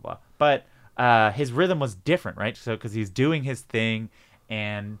results, blah, blah, blah. But his rhythm was different, right? So because he's doing his thing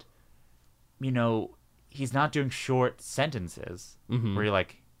and, he's not doing short sentences where you're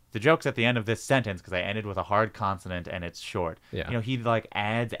like, the joke's at the end of this sentence because I ended with a hard consonant and it's short. Yeah. He like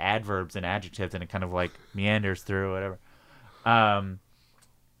adds adverbs and adjectives and it kind of like meanders through whatever.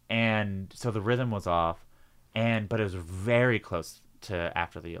 And so the rhythm was off, but it was very close to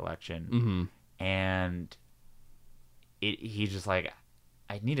after the election. Mm-hmm. And he's just like,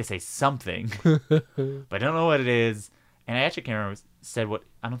 I need to say something, but I don't know what it is. And I actually can't remember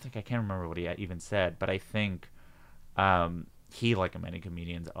I can't remember what he even said, but I think he, like many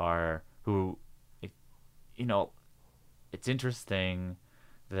comedians, it's interesting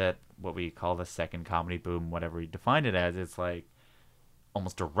that what we call the second comedy boom, whatever we define it as, it's like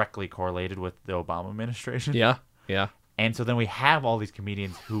almost directly correlated with the Obama administration. Yeah. Yeah. And so then we have all these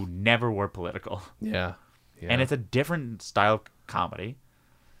comedians who never were political. Yeah. And it's a different style of comedy.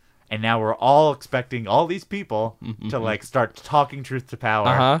 And now we're all expecting all these people to like start talking truth to power.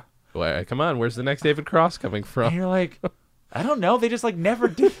 Uh-huh. Well, come on, where's the next David Cross coming from? And you're like, I don't know. They just like never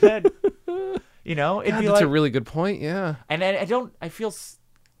did that. You know, it'd be that's like a really good point. Yeah. And I've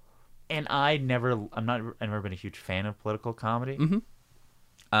never been a huge fan of political comedy.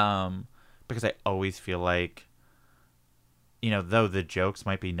 Because I always feel like, though the jokes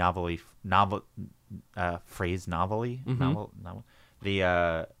might be phrase novelly,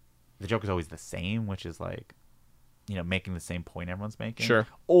 the joke is always the same, which is like, making the same point everyone's making. Sure.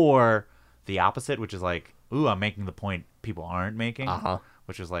 Or the opposite, which is like, ooh, I'm making the point people aren't making.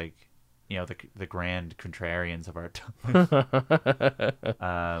 Which is like, the grand contrarians of our time.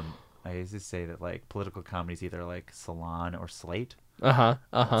 I used to say that like political comedy is either like Salon or Slate.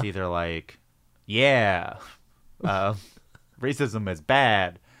 It's either like, racism is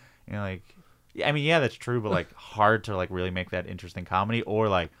bad. Like, I mean, yeah, that's true, but like hard to like really make that interesting comedy. Or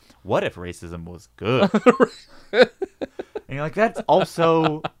like, what if racism was good? And you're like, that's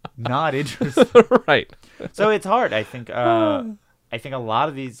also not interesting. Right. So it's hard. I think a lot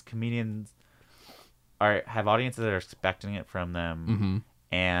of these comedians have audiences that are expecting it from them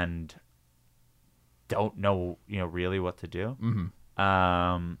and don't know, really what to do.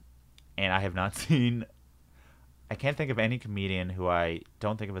 And I have not seen. I can't think of any comedian who I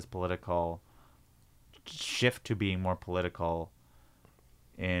don't think of as political shift to being more political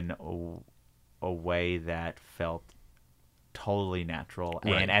in a way that felt totally natural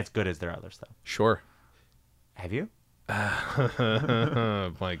and as good as their other stuff. Sure. Have you?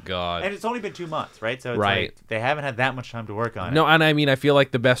 My God. And it's only been 2 months, right? So it's like they haven't had that much time to work on it. No, and I mean, I feel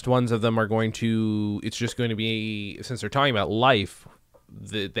like the best ones of them are going to, it's just going to be, since they're talking about life,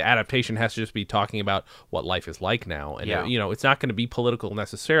 the adaptation has to just be talking about what life is like now. And, it's not going to be political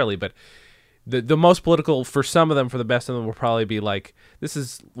necessarily, but the most political for some of them, for the best of them, will probably be like, this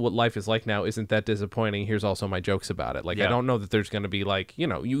is what life is like now. Isn't that disappointing? Here's also my jokes about it. Like, I don't know that there's going to be like, you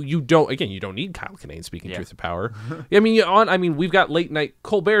don't need Kyle Kinane speaking truth to power. I mean, we've got late night.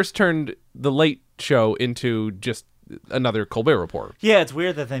 Colbert's turned the late show into just another Colbert Report. Yeah, it's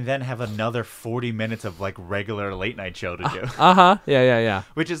weird that they then have another 40 minutes of like regular late night show to do. Yeah.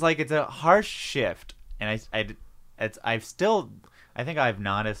 Which is like, it's a harsh shift. And I think I've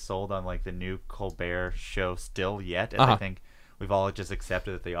not as sold on like the new Colbert show still yet, as I think we've all just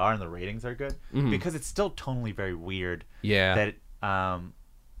accepted that they are, and the ratings are good because it's still tonally very weird. Yeah. That I'm.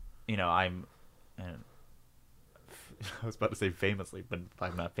 I was about to say famously, but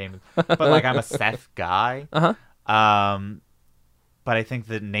I'm not famous. But like I'm a Seth guy. But I think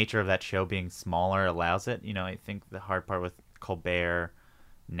the nature of that show being smaller allows it. I think the hard part with Colbert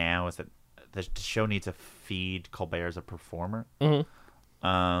now is that the show needs to feed Colbert as a performer.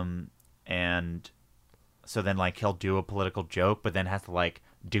 And so then like he'll do a political joke, but then has to like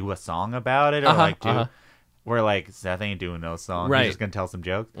do a song about it, or where like Seth ain't doing no song. He's just gonna tell some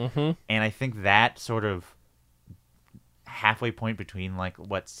jokes. And I think that sort of halfway point between like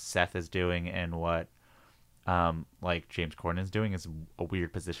what Seth is doing and what like James Corden is doing is a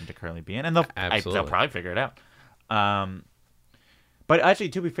weird position to currently be in, and they'll probably figure it out. But actually,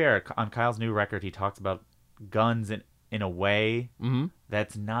 to be fair, on Kyle's new record, he talks about guns in a way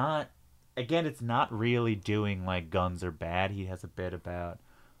that's not, again, it's not really doing like guns are bad. He has a bit about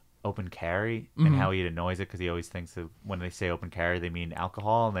open carry and how he annoys it because he always thinks that when they say open carry, they mean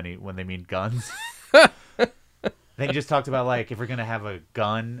alcohol, and then when they mean guns. Then he just talked about like, if we're going to have a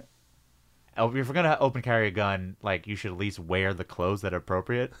gun, if we're going to open carry a gun, like you should at least wear the clothes that are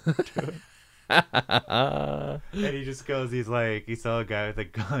appropriate to it. And he just goes, he's like, he saw a guy with a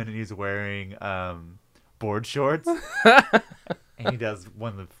gun and he's wearing board shorts. And he does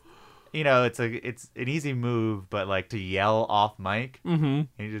one of the, it's an easy move, but like to yell off mic. And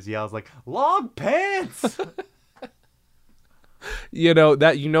he just yells like, long pants.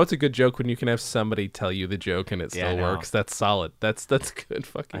 It's a good joke when you can have somebody tell you the joke and it still works. That's solid. That's good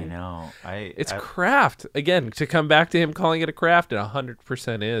fucking. I know. It's craft. Again, to come back to him calling it a craft, it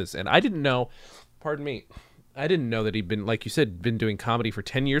 100% is. And I didn't know, pardon me, I didn't know that he'd been, like you said, been doing comedy for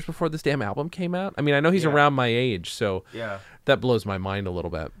 10 years before this damn album came out. I mean, I know he's around my age, so that blows my mind a little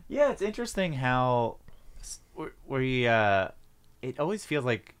bit. Yeah, it's interesting how we it always feels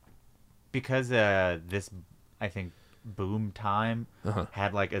like because this I think boom time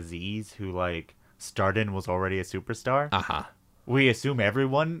had like Aziz who like started and was already a superstar. We assume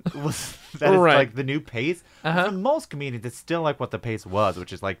everyone was that is Right. like the new pace. But for most comedians, it's still like what the pace was,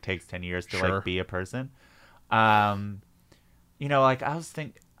 which is like takes 10 years to Sure. like be a person. You know, like I was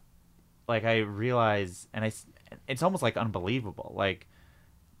like I realize, and it's almost like unbelievable. Like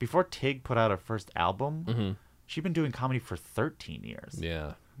before Tig put out her first album, she'd been doing comedy for 13 years.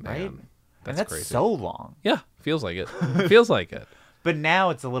 Yeah. Right? Man, And that's crazy. so long. Yeah. Feels like it. Feels like it. But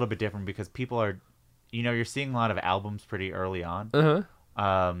now it's a little bit different because people are, you know, you're seeing a lot of albums pretty early on.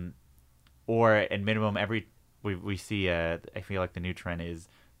 Or at minimum, we see. I feel like the new trend is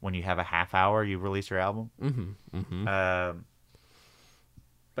when you have a half hour, you release your album.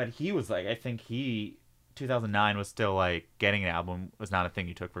 But he was like, I think 2009 was still like getting an album was not a thing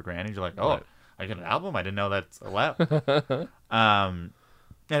you took for granted. You're like, oh, Right. I get an album? I didn't know that's allowed. And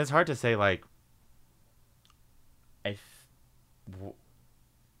it's hard to say like,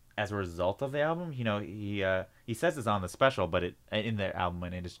 as a result of the album, you know, he says it's on the special, but in the album,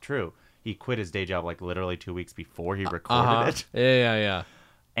 and it is true. He quit his day job like literally 2 weeks before he recorded it. Yeah.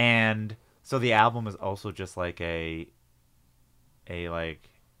 And so the album is also just like a like,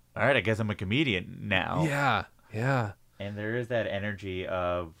 all right, I guess I'm a comedian now. Yeah. And there is that energy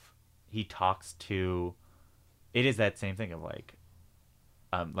of he talks to. It is that same thing of like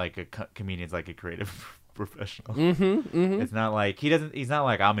a comedian's like a creative professional. It's not like he's not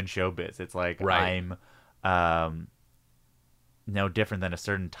like I'm in showbiz. It's like Right. I'm no different than a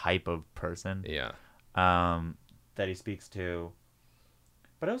certain type of person. Yeah. That he speaks to.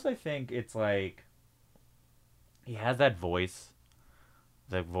 But also I think it's like he has that voice,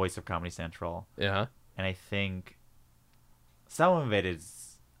 the voice of Comedy Central. Yeah. And I think some of it is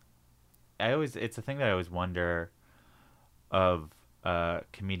it's a thing that I always wonder of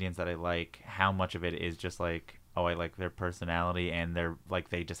comedians that I like, how much of it is just like, oh, I like their personality and they're like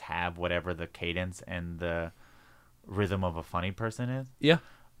they just have whatever the cadence and the rhythm of a funny person is. Yeah.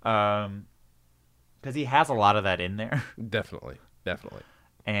 Because he has a lot of that in there. Definitely.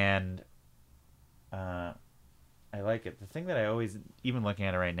 And I like it. The thing that I always, even looking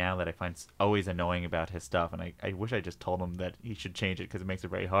at it right now, that I find always annoying about his stuff, and I wish I just told him that he should change it because it makes it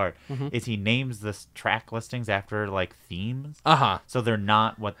very hard, is he names the track listings after, like, themes. So they're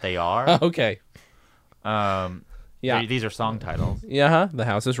not what they are. Okay. Yeah. These are song titles. Yeah. The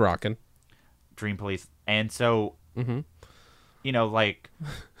house is rocking. Dream Police. And so, you know, like,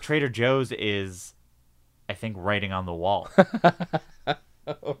 Trader Joe's is, I think, writing on the wall.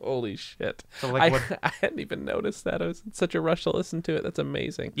 Holy shit. So, like, I hadn't even noticed that. I was in such a rush to listen to it. That's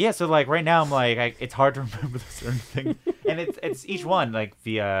amazing. Yeah, so like right now I'm like it's hard to remember the certain thing, and it's each one like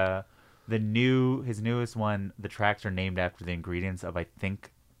his newest one. The tracks are named after the ingredients of I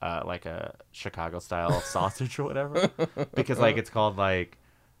think like a Chicago style sausage or whatever, because like it's called like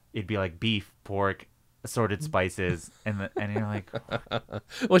it'd be like beef, pork, assorted spices, and you're like,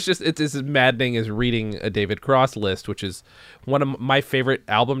 Well, it's as maddening as reading a David Cross list, which is one of my favorite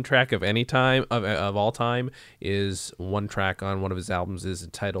album track of any time of all time. Is one track on one of his albums is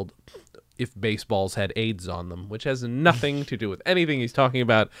entitled "If Baseballs Had AIDS on Them," which has nothing to do with anything he's talking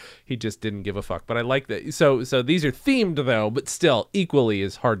about. He just didn't give a fuck. But I like that. So these are themed though, but still equally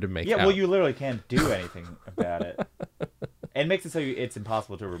is hard to make. yeah, out. well, you literally can't do anything about it. It makes it so it's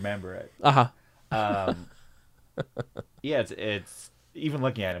impossible to remember it. Yeah, it's even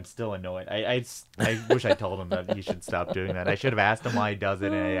looking at him still annoyed. I wish I told him that he should stop doing that. I should have asked him why he does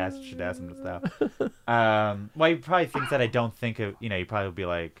it, and I should ask him to stop. Well, he probably thinks that I don't think of, you know, he probably would be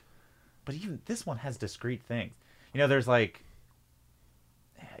like, but even this one has discrete things. You know, there's like,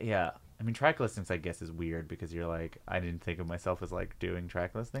 yeah, I mean, track listings, I guess, is weird because you're like, I didn't think of myself as like doing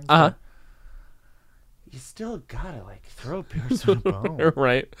track listings. But you still gotta like throw a person a bone.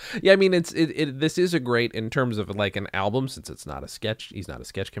 Right. Yeah, I mean this is a great in terms of like an album, since it's not a sketch. He's not a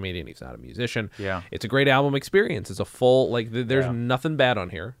sketch comedian, he's not a musician. Yeah. It's a great album experience. It's a full like there's Yeah. nothing bad on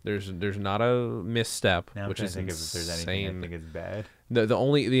here. There's not a misstep, Now I'm which trying is to think insane. if there's anything I think is bad. The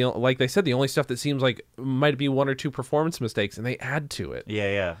only like they said, the only stuff that seems like might be one or two performance mistakes, and they add to it.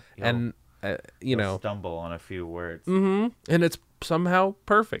 Yeah. And you You'll know, stumble on a few words. and it's somehow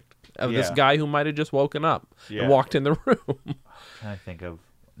perfect. Of this Yeah. guy who might have just woken up Yeah. and walked in the room. Trying to think of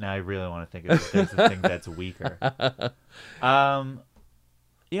now. I really want to think of if there's a thing that's weaker.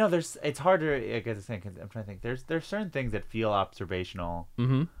 You know, it's harder. I guess I'm trying to think. There's certain things that feel observational.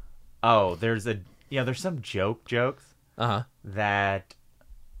 Mm-hmm. Oh, there's some jokes that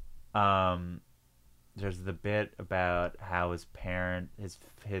there's the bit about how his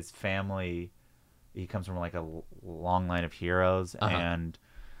family he comes from like a long line of heroes, and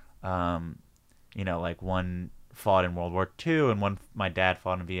like one fought in World War II, and my dad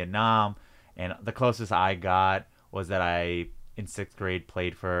fought in Vietnam, and the closest I got was that I in 6th grade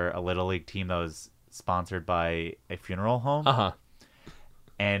played for a little league team that was sponsored by a funeral home.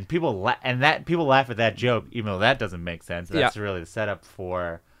 And people laugh at that joke, even though that doesn't make sense. That's really the setup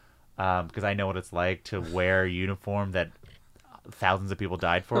for, because I know what it's like to wear a uniform that thousands of people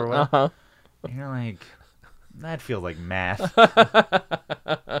died for. And you're like, that feels like math.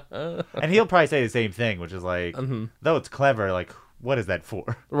 And he'll probably say the same thing, which is like, though it's clever, like, what is that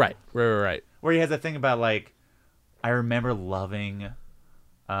for? Right. Where he has that thing about like, I remember loving,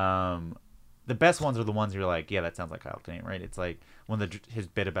 the best ones are the ones you're like, yeah, that sounds like Kyle Kinane, right? It's like when his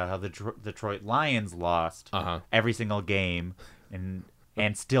bit about how the Detroit Lions lost every single game and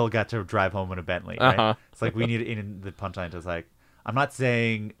still got to drive home in a Bentley, right? It's like we need in the punchline is like, I'm not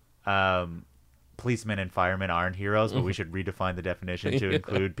saying policemen and firemen aren't heroes, but we should redefine the definition to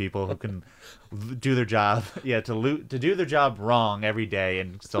include people who can do their job, to do their job wrong every day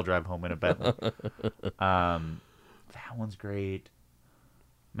and still drive home in a Bentley. That one's great.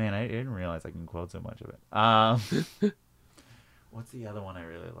 Man, I didn't realize I can quote so much of it. What's the other one I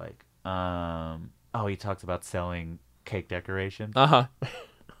really like? He talks about selling cake decorations.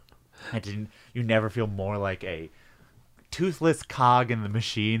 You never feel more like a toothless cog in the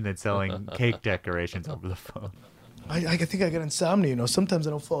machine than selling cake decorations over the phone. I think I got insomnia. Sometimes I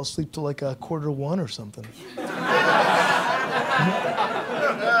don't fall asleep till like 1:45 or something.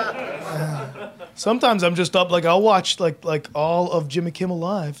 Sometimes I'm just up, like I'll watch like all of Jimmy Kimmel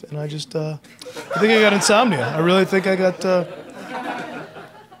Live, and I just I think I got insomnia. I really think I got.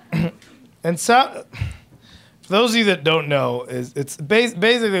 And for those of you that don't know, it's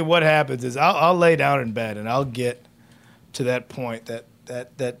basically what happens is I'll lay down in bed and I'll get to that point,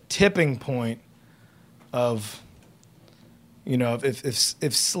 that tipping point of,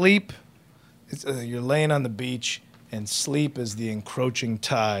 if sleep, you're laying on the beach. And sleep is the encroaching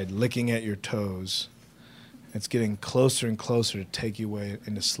tide licking at your toes. It's getting closer and closer to take you away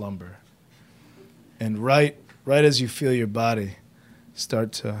into slumber. And right as you feel your body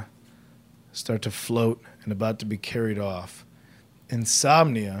start to float and about to be carried off,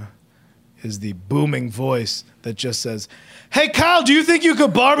 insomnia is the booming voice that just says, "Hey Kyle, do you think you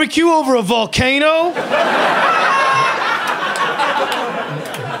could barbecue over a volcano?"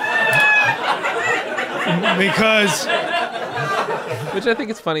 Because, which I think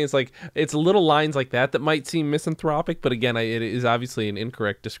is funny. It's like it's little lines like that might seem misanthropic, but again, it is obviously an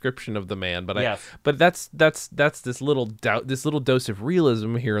incorrect description of the man. But but that's this little dose of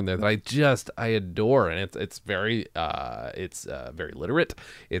realism here and there that I adore, and it's very very literate.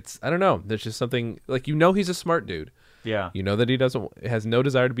 I don't know. There's just something like he's a smart dude. Yeah. You know that he has no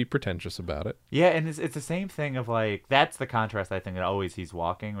desire to be pretentious about it. Yeah, and it's the same thing of like that's the contrast I think that always he's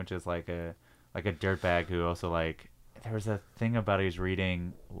walking, which is like a dirtbag who also like there was a thing about he was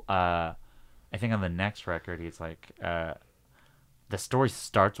reading I think on the next record he's like the story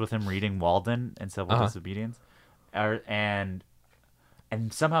starts with him reading Walden and Civil Disobedience and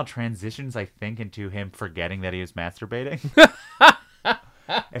somehow transitions I think into him forgetting that he was masturbating.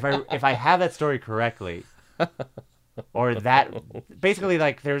 if I have that story correctly, or that basically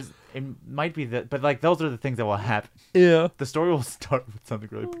like it might be but like those are the things that will happen. Yeah, the story will start with something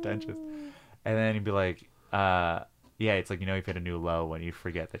really pretentious. And then he'd be like, it's like, you've hit a new low when you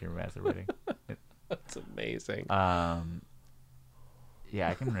forget that you're masturbating. That's amazing. I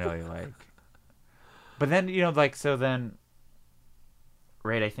can really like. But then, so then,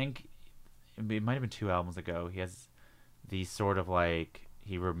 right, I think it might have been 2 albums ago, he has these sort of like,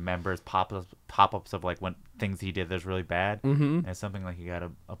 he remembers pop-ups of like when things he did that was really bad. Mm-hmm. And it's something like he got a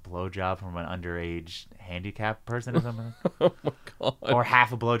blowjob from an underage handicapped person or something. Oh my God. Or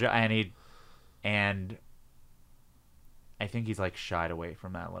half a blowjob, and I think he's like shied away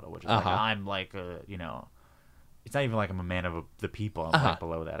from that a little, which is like I'm like it's not even like I'm a man of the people. I'm like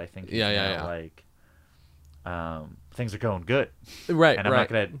below that. I think he's like things are going good, right? And I'm not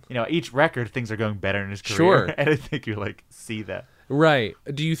gonna each record things are going better in his career. Sure. And I think you like see that. Right.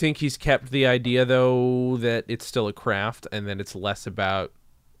 Do you think he's kept the idea though that it's still a craft and that it's less about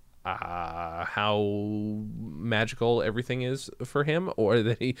how magical everything is for him, or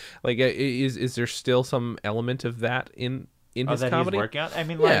that he like is there still some element of that in his that comedy? He's working on? I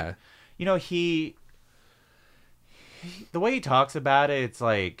mean, like he the way he talks about it, it's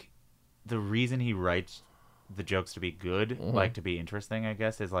like the reason he writes the jokes to be good, like to be interesting, I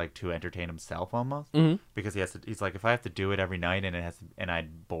guess, is like to entertain himself almost. Because he's like, if I have to do it every night and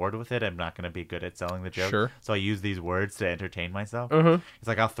I'm bored with it, I'm not going to be good at selling the joke. Sure. So I use these words to entertain myself. It's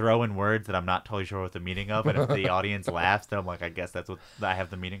like I'll throw in words that I'm not totally sure what the meaning of, and if the audience laughs, then I'm like, I guess that's what I have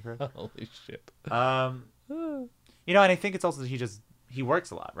the meaning for. Holy shit. And I think it's also he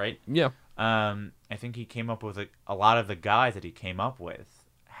works a lot, right? Yeah. I think he came up with a lot of the guys that he came up with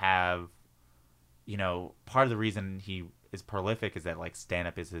have, part of the reason he is prolific is that like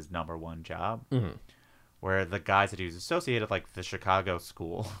stand-up is his number one job. Where the guys that he was associated, like the Chicago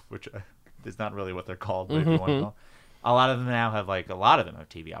School, which is not really what they're called, but if you want to call, a lot of them now have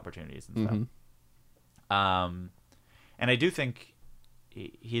TV opportunities and stuff. And I do think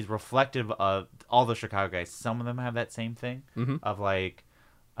he's reflective of all the Chicago guys. Some of them have that same thing of like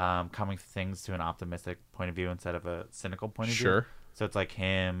coming things to an optimistic point of view instead of a cynical point of view. Sure. So it's like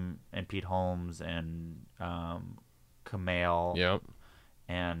him and Pete Holmes and Kumail. Yep.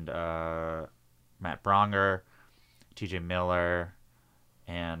 And Matt Bronger, T.J. Miller,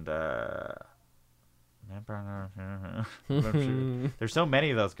 and Matt Bronger. There's so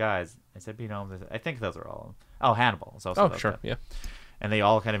many of those guys. I said Pete Holmes. I think those are all of them. Oh, Hannibal is also. Oh, sure. Guys. Yeah. And they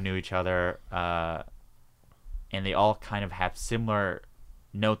all kind of knew each other, and they all kind of have similar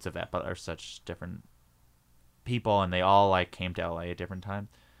notes of that, but are such different people, and they all like came to LA at different times.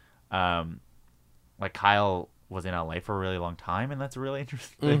 Like Kyle was in LA for a really long time, and that's a really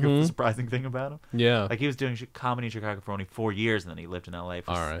interesting, surprising thing about him. Yeah. Like he was doing comedy in Chicago for only 4 years, and then he lived in LA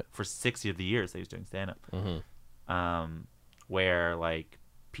for 6 of the years that he was doing stand-up. Where like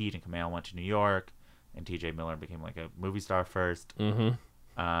Pete and Kumail went to New York, and T.J. Miller became like a movie star first.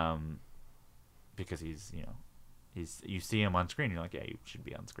 Because he's you see him on screen, you're like, yeah, you should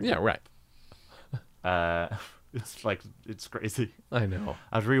be on screen. Yeah, right. It's crazy. I know.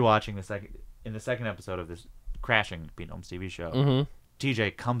 I was rewatching the second episode of this Crashing Pete Holmes TV show.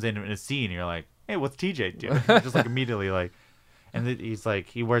 TJ comes in a scene, and you're like, hey, what's TJ doing? Just like immediately like, and he's like,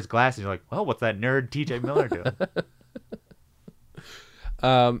 he wears glasses. And you're like, well, what's that nerd TJ Miller doing?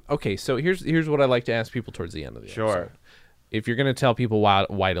 Okay, so here's what I like to ask people towards the end of the Sure. episode. If you're going to tell people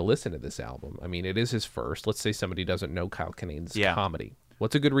why to listen to this album, I mean, it is his first. Let's say somebody doesn't know Kyle Kinane's comedy.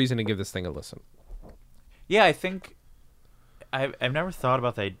 What's a good reason to give this thing a listen? Yeah, I think I've never thought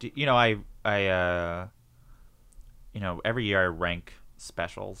about that. Every year I rank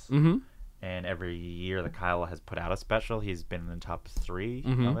specials, and every year that Kyle has put out a special, he's been in the top 3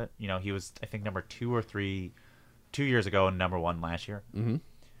 of it. He was I think number 2 or 3 2 years ago and number 1 last year.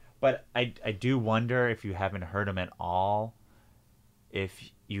 But I do wonder if you haven't heard him at all.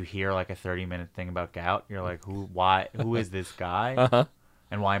 If you hear like a 30-minute thing about gout, you're like, who is this guy?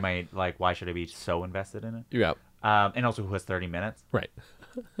 And why should I be so invested in it? Yeah. And also who has 30 minutes? Right.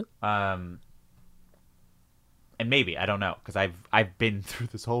 And maybe, I don't know, because I've been through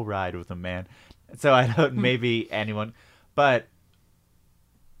this whole ride with him, man. So I don't, maybe anyone, but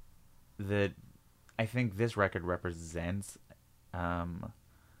I think this record represents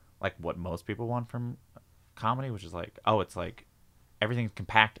like what most people want from comedy, which is like, oh, it's like everything's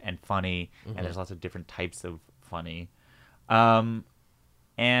compact and funny, and there's lots of different types of funny. And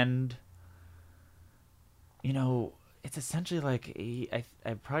it's essentially like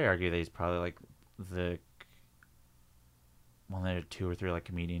I'd probably argue that he's probably like the one of 2 or 3 like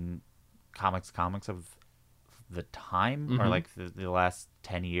comedian comics of the time, or like the last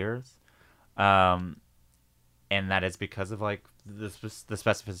 10 years. And that is because of like the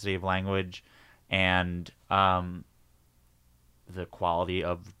specificity of language and the quality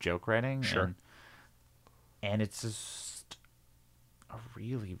of joke writing. Sure. And it's just a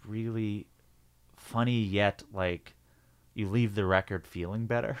really, really funny, yet like you leave the record feeling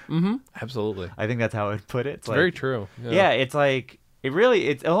better. Absolutely. I think that's how I would put it. It's like, very true. Yeah, it's like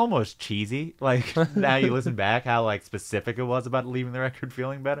it's almost cheesy. Like now you listen back how like specific it was about leaving the record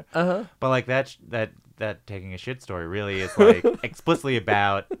feeling better. But like that taking a shit story really is like explicitly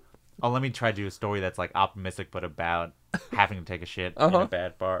about, oh, let me try to do a story that's like optimistic but about having to take a shit in a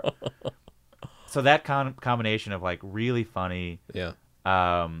bad bar. So that combination of like really funny,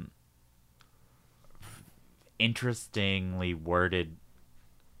 interestingly worded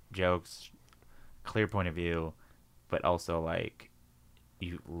jokes, clear point of view, but also like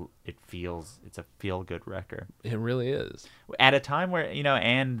it's a feel good record. It really is. At a time where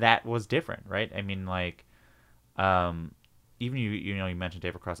and that was different, right? I mean, like, even you mentioned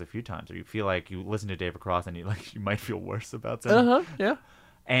David Cross a few times, or you feel like you listen to David Cross and you might feel worse about something. Yeah.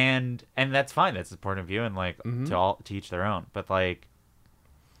 And that's fine. That's his point of view, and like to each their own. But like,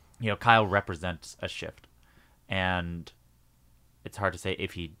 Kyle represents a shift, and it's hard to say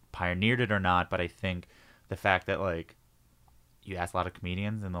if he pioneered it or not. But I think the fact that like you ask a lot of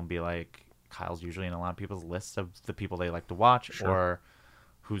comedians and they'll be like, Kyle's usually in a lot of people's lists of the people they like to watch or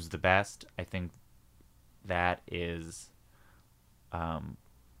who's the best. I think that is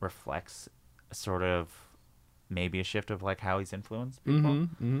reflects a sort of maybe a shift of like how he's influenced people.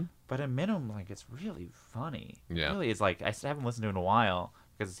 But at minimum, like it's really funny. Yeah. It really is. Like I haven't listened to it in a while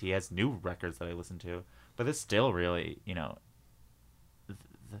because he has new records that I listen to, but it's still really, you know,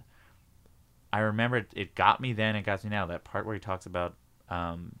 I remember it got me then, it got me now. That part where he talks about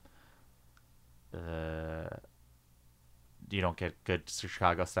you don't get good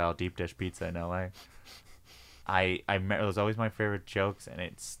Chicago style deep dish pizza in LA. I remember it was always my favorite jokes, and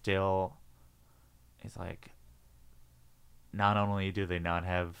it still is like, not only do they not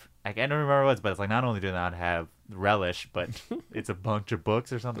have, I can't remember what it was, but it's like not only do they not have relish, but it's a bunch of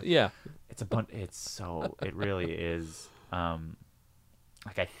books or something. Yeah. It's a bunch. It's so, it really is.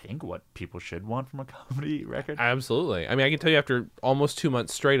 Like I think what people should want from a comedy record. Absolutely. I mean, I can tell you after almost 2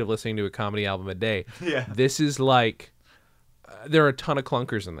 months straight of listening to a comedy album a day, Yeah. this is like, there are a ton of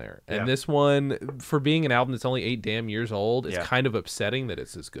clunkers in there. And this one, for being an album that's only 8 damn years old, it's kind of upsetting that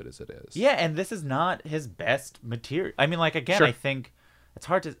it's as good as it is. Yeah, and this is not his best material. I mean, like, again, I think it's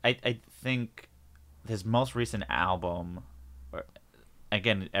hard to, I think his most recent album,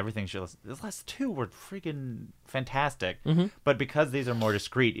 again, everything should listen. The last two were freaking fantastic. But because these are more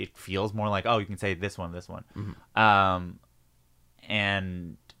discreet, it feels more like, oh, you can say this one.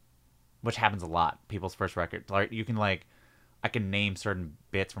 And which happens a lot. People's first record, like you can like, I can name certain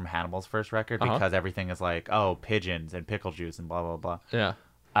bits from Hannibal's first record because everything is like, oh, pigeons and pickle juice and blah blah blah. Yeah.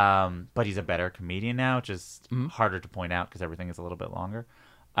 But he's a better comedian now, which is harder to point out because everything is a little bit longer.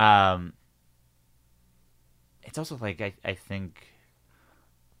 It's also like I think,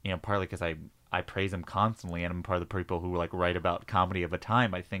 you know, partly because I praise him constantly, and I'm part of the people who like write about comedy of a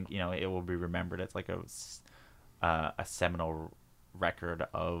time. I think, you know, it will be remembered as like a seminal record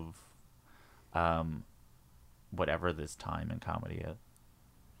of whatever this time in comedy is.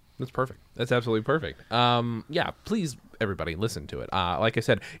 That's perfect. That's absolutely perfect. Yeah, please, everybody, listen to it. Like I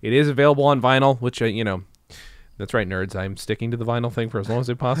said, it is available on vinyl, which, you know, that's right, nerds. I'm sticking to the vinyl thing for as long as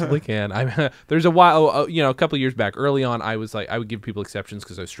I possibly can. There's a while, you know, a couple of years back, early on, I was like, I would give people exceptions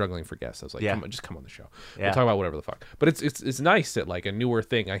because I was struggling for guests. I was like, come on, just come on the show. We'll talk about whatever the fuck. But it's nice that like a newer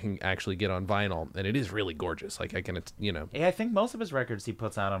thing I can actually get on vinyl, and it is really gorgeous. Like I can, you know. Yeah, I think most of his records he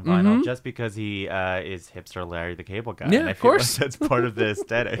puts out on vinyl just because he is hipster Larry the Cable Guy. Yeah, and I of feel course. like that's part of the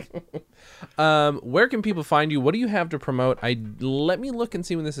aesthetic. Where can people find you? What do you have to promote? Let me look and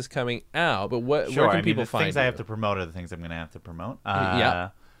see when this is coming out. But where can people find you? The things I have to promote are the things I'm going to have to promote.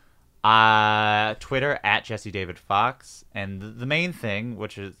 Twitter at Jesse David Fox, and the main thing,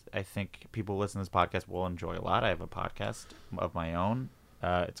 which is I think people who listen to this podcast will enjoy a lot. I have a podcast of my own.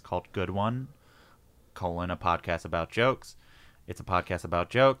 It's called Good One: a podcast about jokes. It's a podcast about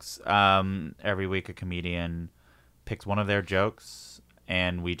jokes. Every week a comedian picks one of their jokes,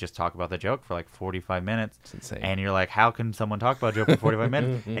 and we just talk about the joke for like 45 minutes. It's insane. And you're like, how can someone talk about a joke for 45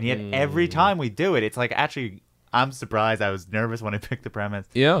 minutes? And yet every time we do it, it's like actually, I'm surprised. I was nervous when I picked the premise.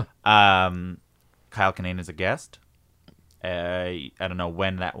 Yeah. Kyle Kinane is a guest. I don't know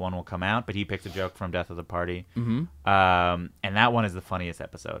when that one will come out, but he picked a joke from Death of the Party. And that one is the funniest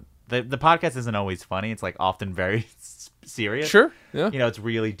episode. The podcast isn't always funny. It's like often very serious. Sure. Yeah. You know, it's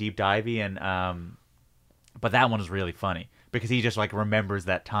really deep divey, and but that one is really funny because he just like remembers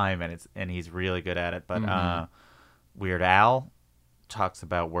that time, and he's really good at it. But Weird Al talks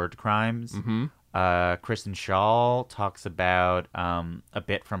about word crimes. Kristen Schaal talks about a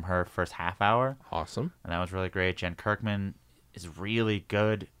bit from her first half hour. Awesome. And that was really great. Jen Kirkman is really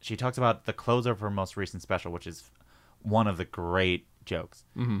good. She talks about the closer of her most recent special, which is one of the great jokes.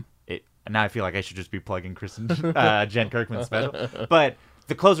 Now I feel like I should just be plugging Jen Kirkman's special. But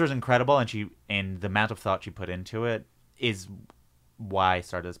the closer is incredible, and the amount of thought she put into it is why I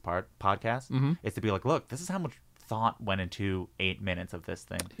started this podcast. Is to be like, look, this is how much thought went into 8 minutes of this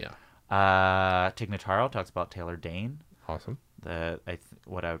thing. Yeah. Tig Notaro talks about Taylor Dane. Awesome.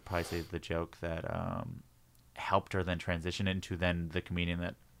 What I would probably say is the joke that helped her then transition into then the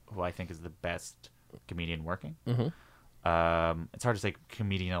comedian who I think is the best comedian working. It's hard to say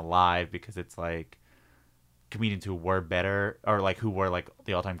comedian alive because it's like comedians who were better or like who were like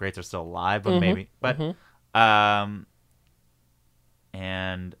the all-time greats are still alive, but maybe. But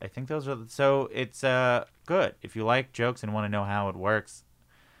and I think those are so it's good if you like jokes and want to know how it works.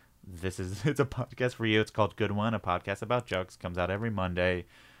 It's a podcast for you. It's called Good One, a podcast about jokes. Comes out every Monday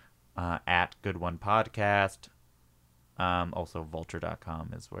at Good One Podcast. Also,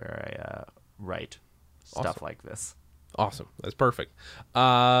 vulture.com is where I write stuff like this. Awesome. That's perfect.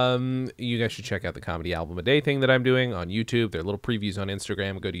 You guys should check out the Comedy Album a Day thing that I'm doing on YouTube. There are little previews on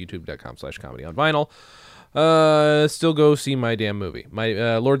Instagram. Go to youtube.com/comedyonvinyl. Still go see my damn movie.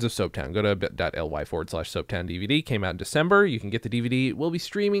 My Lords of Soaptown. Go to bit.ly/Soaptown DVD. Came out in December. You can get the DVD. We'll be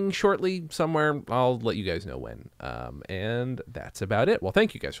streaming shortly somewhere. I'll let you guys know when. And that's about it. Well,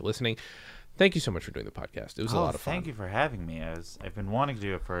 thank you guys for listening. Thank you so much for doing the podcast. It was a lot of fun. Thank you for having me. I've been wanting to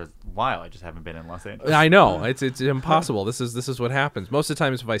do it for a while. I just haven't been in Los Angeles. I know. It's impossible. This is what happens. Most of the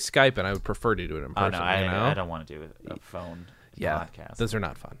time it's by Skype, and I would prefer to do it in person. Oh, no, I don't want to do a phone podcast. Those are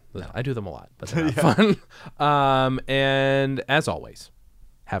not fun. No. I do them a lot, but they're not fun. And as always,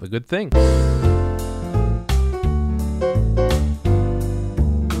 have a good thing.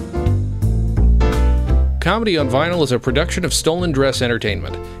 Comedy on Vinyl is a production of Stolen Dress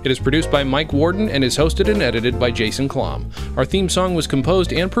Entertainment. It is produced by Mike Warden and is hosted and edited by Jason Klom. Our theme song was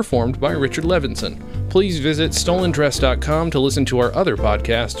composed and performed by Richard Levinson. Please visit stolendress.com to listen to our other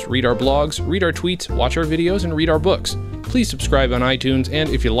podcasts, read our blogs, read our tweets, watch our videos, and read our books. Please subscribe on iTunes, and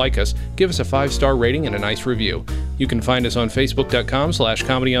if you like us, give us a 5-star rating and a nice review. You can find us on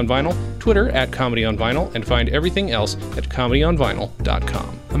facebook.com/comedyonvinyl, Twitter @comedyonvinyl, and find everything else at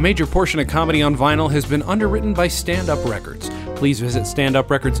comedyonvinyl.com. A major portion of Comedy on Vinyl has been underwritten by Stand Up Records. Please visit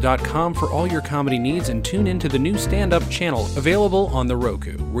standuprecords.com for all your comedy needs and tune into the new Stand Up channel available on the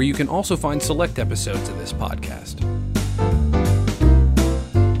Roku, where you can also find select episodes of this podcast.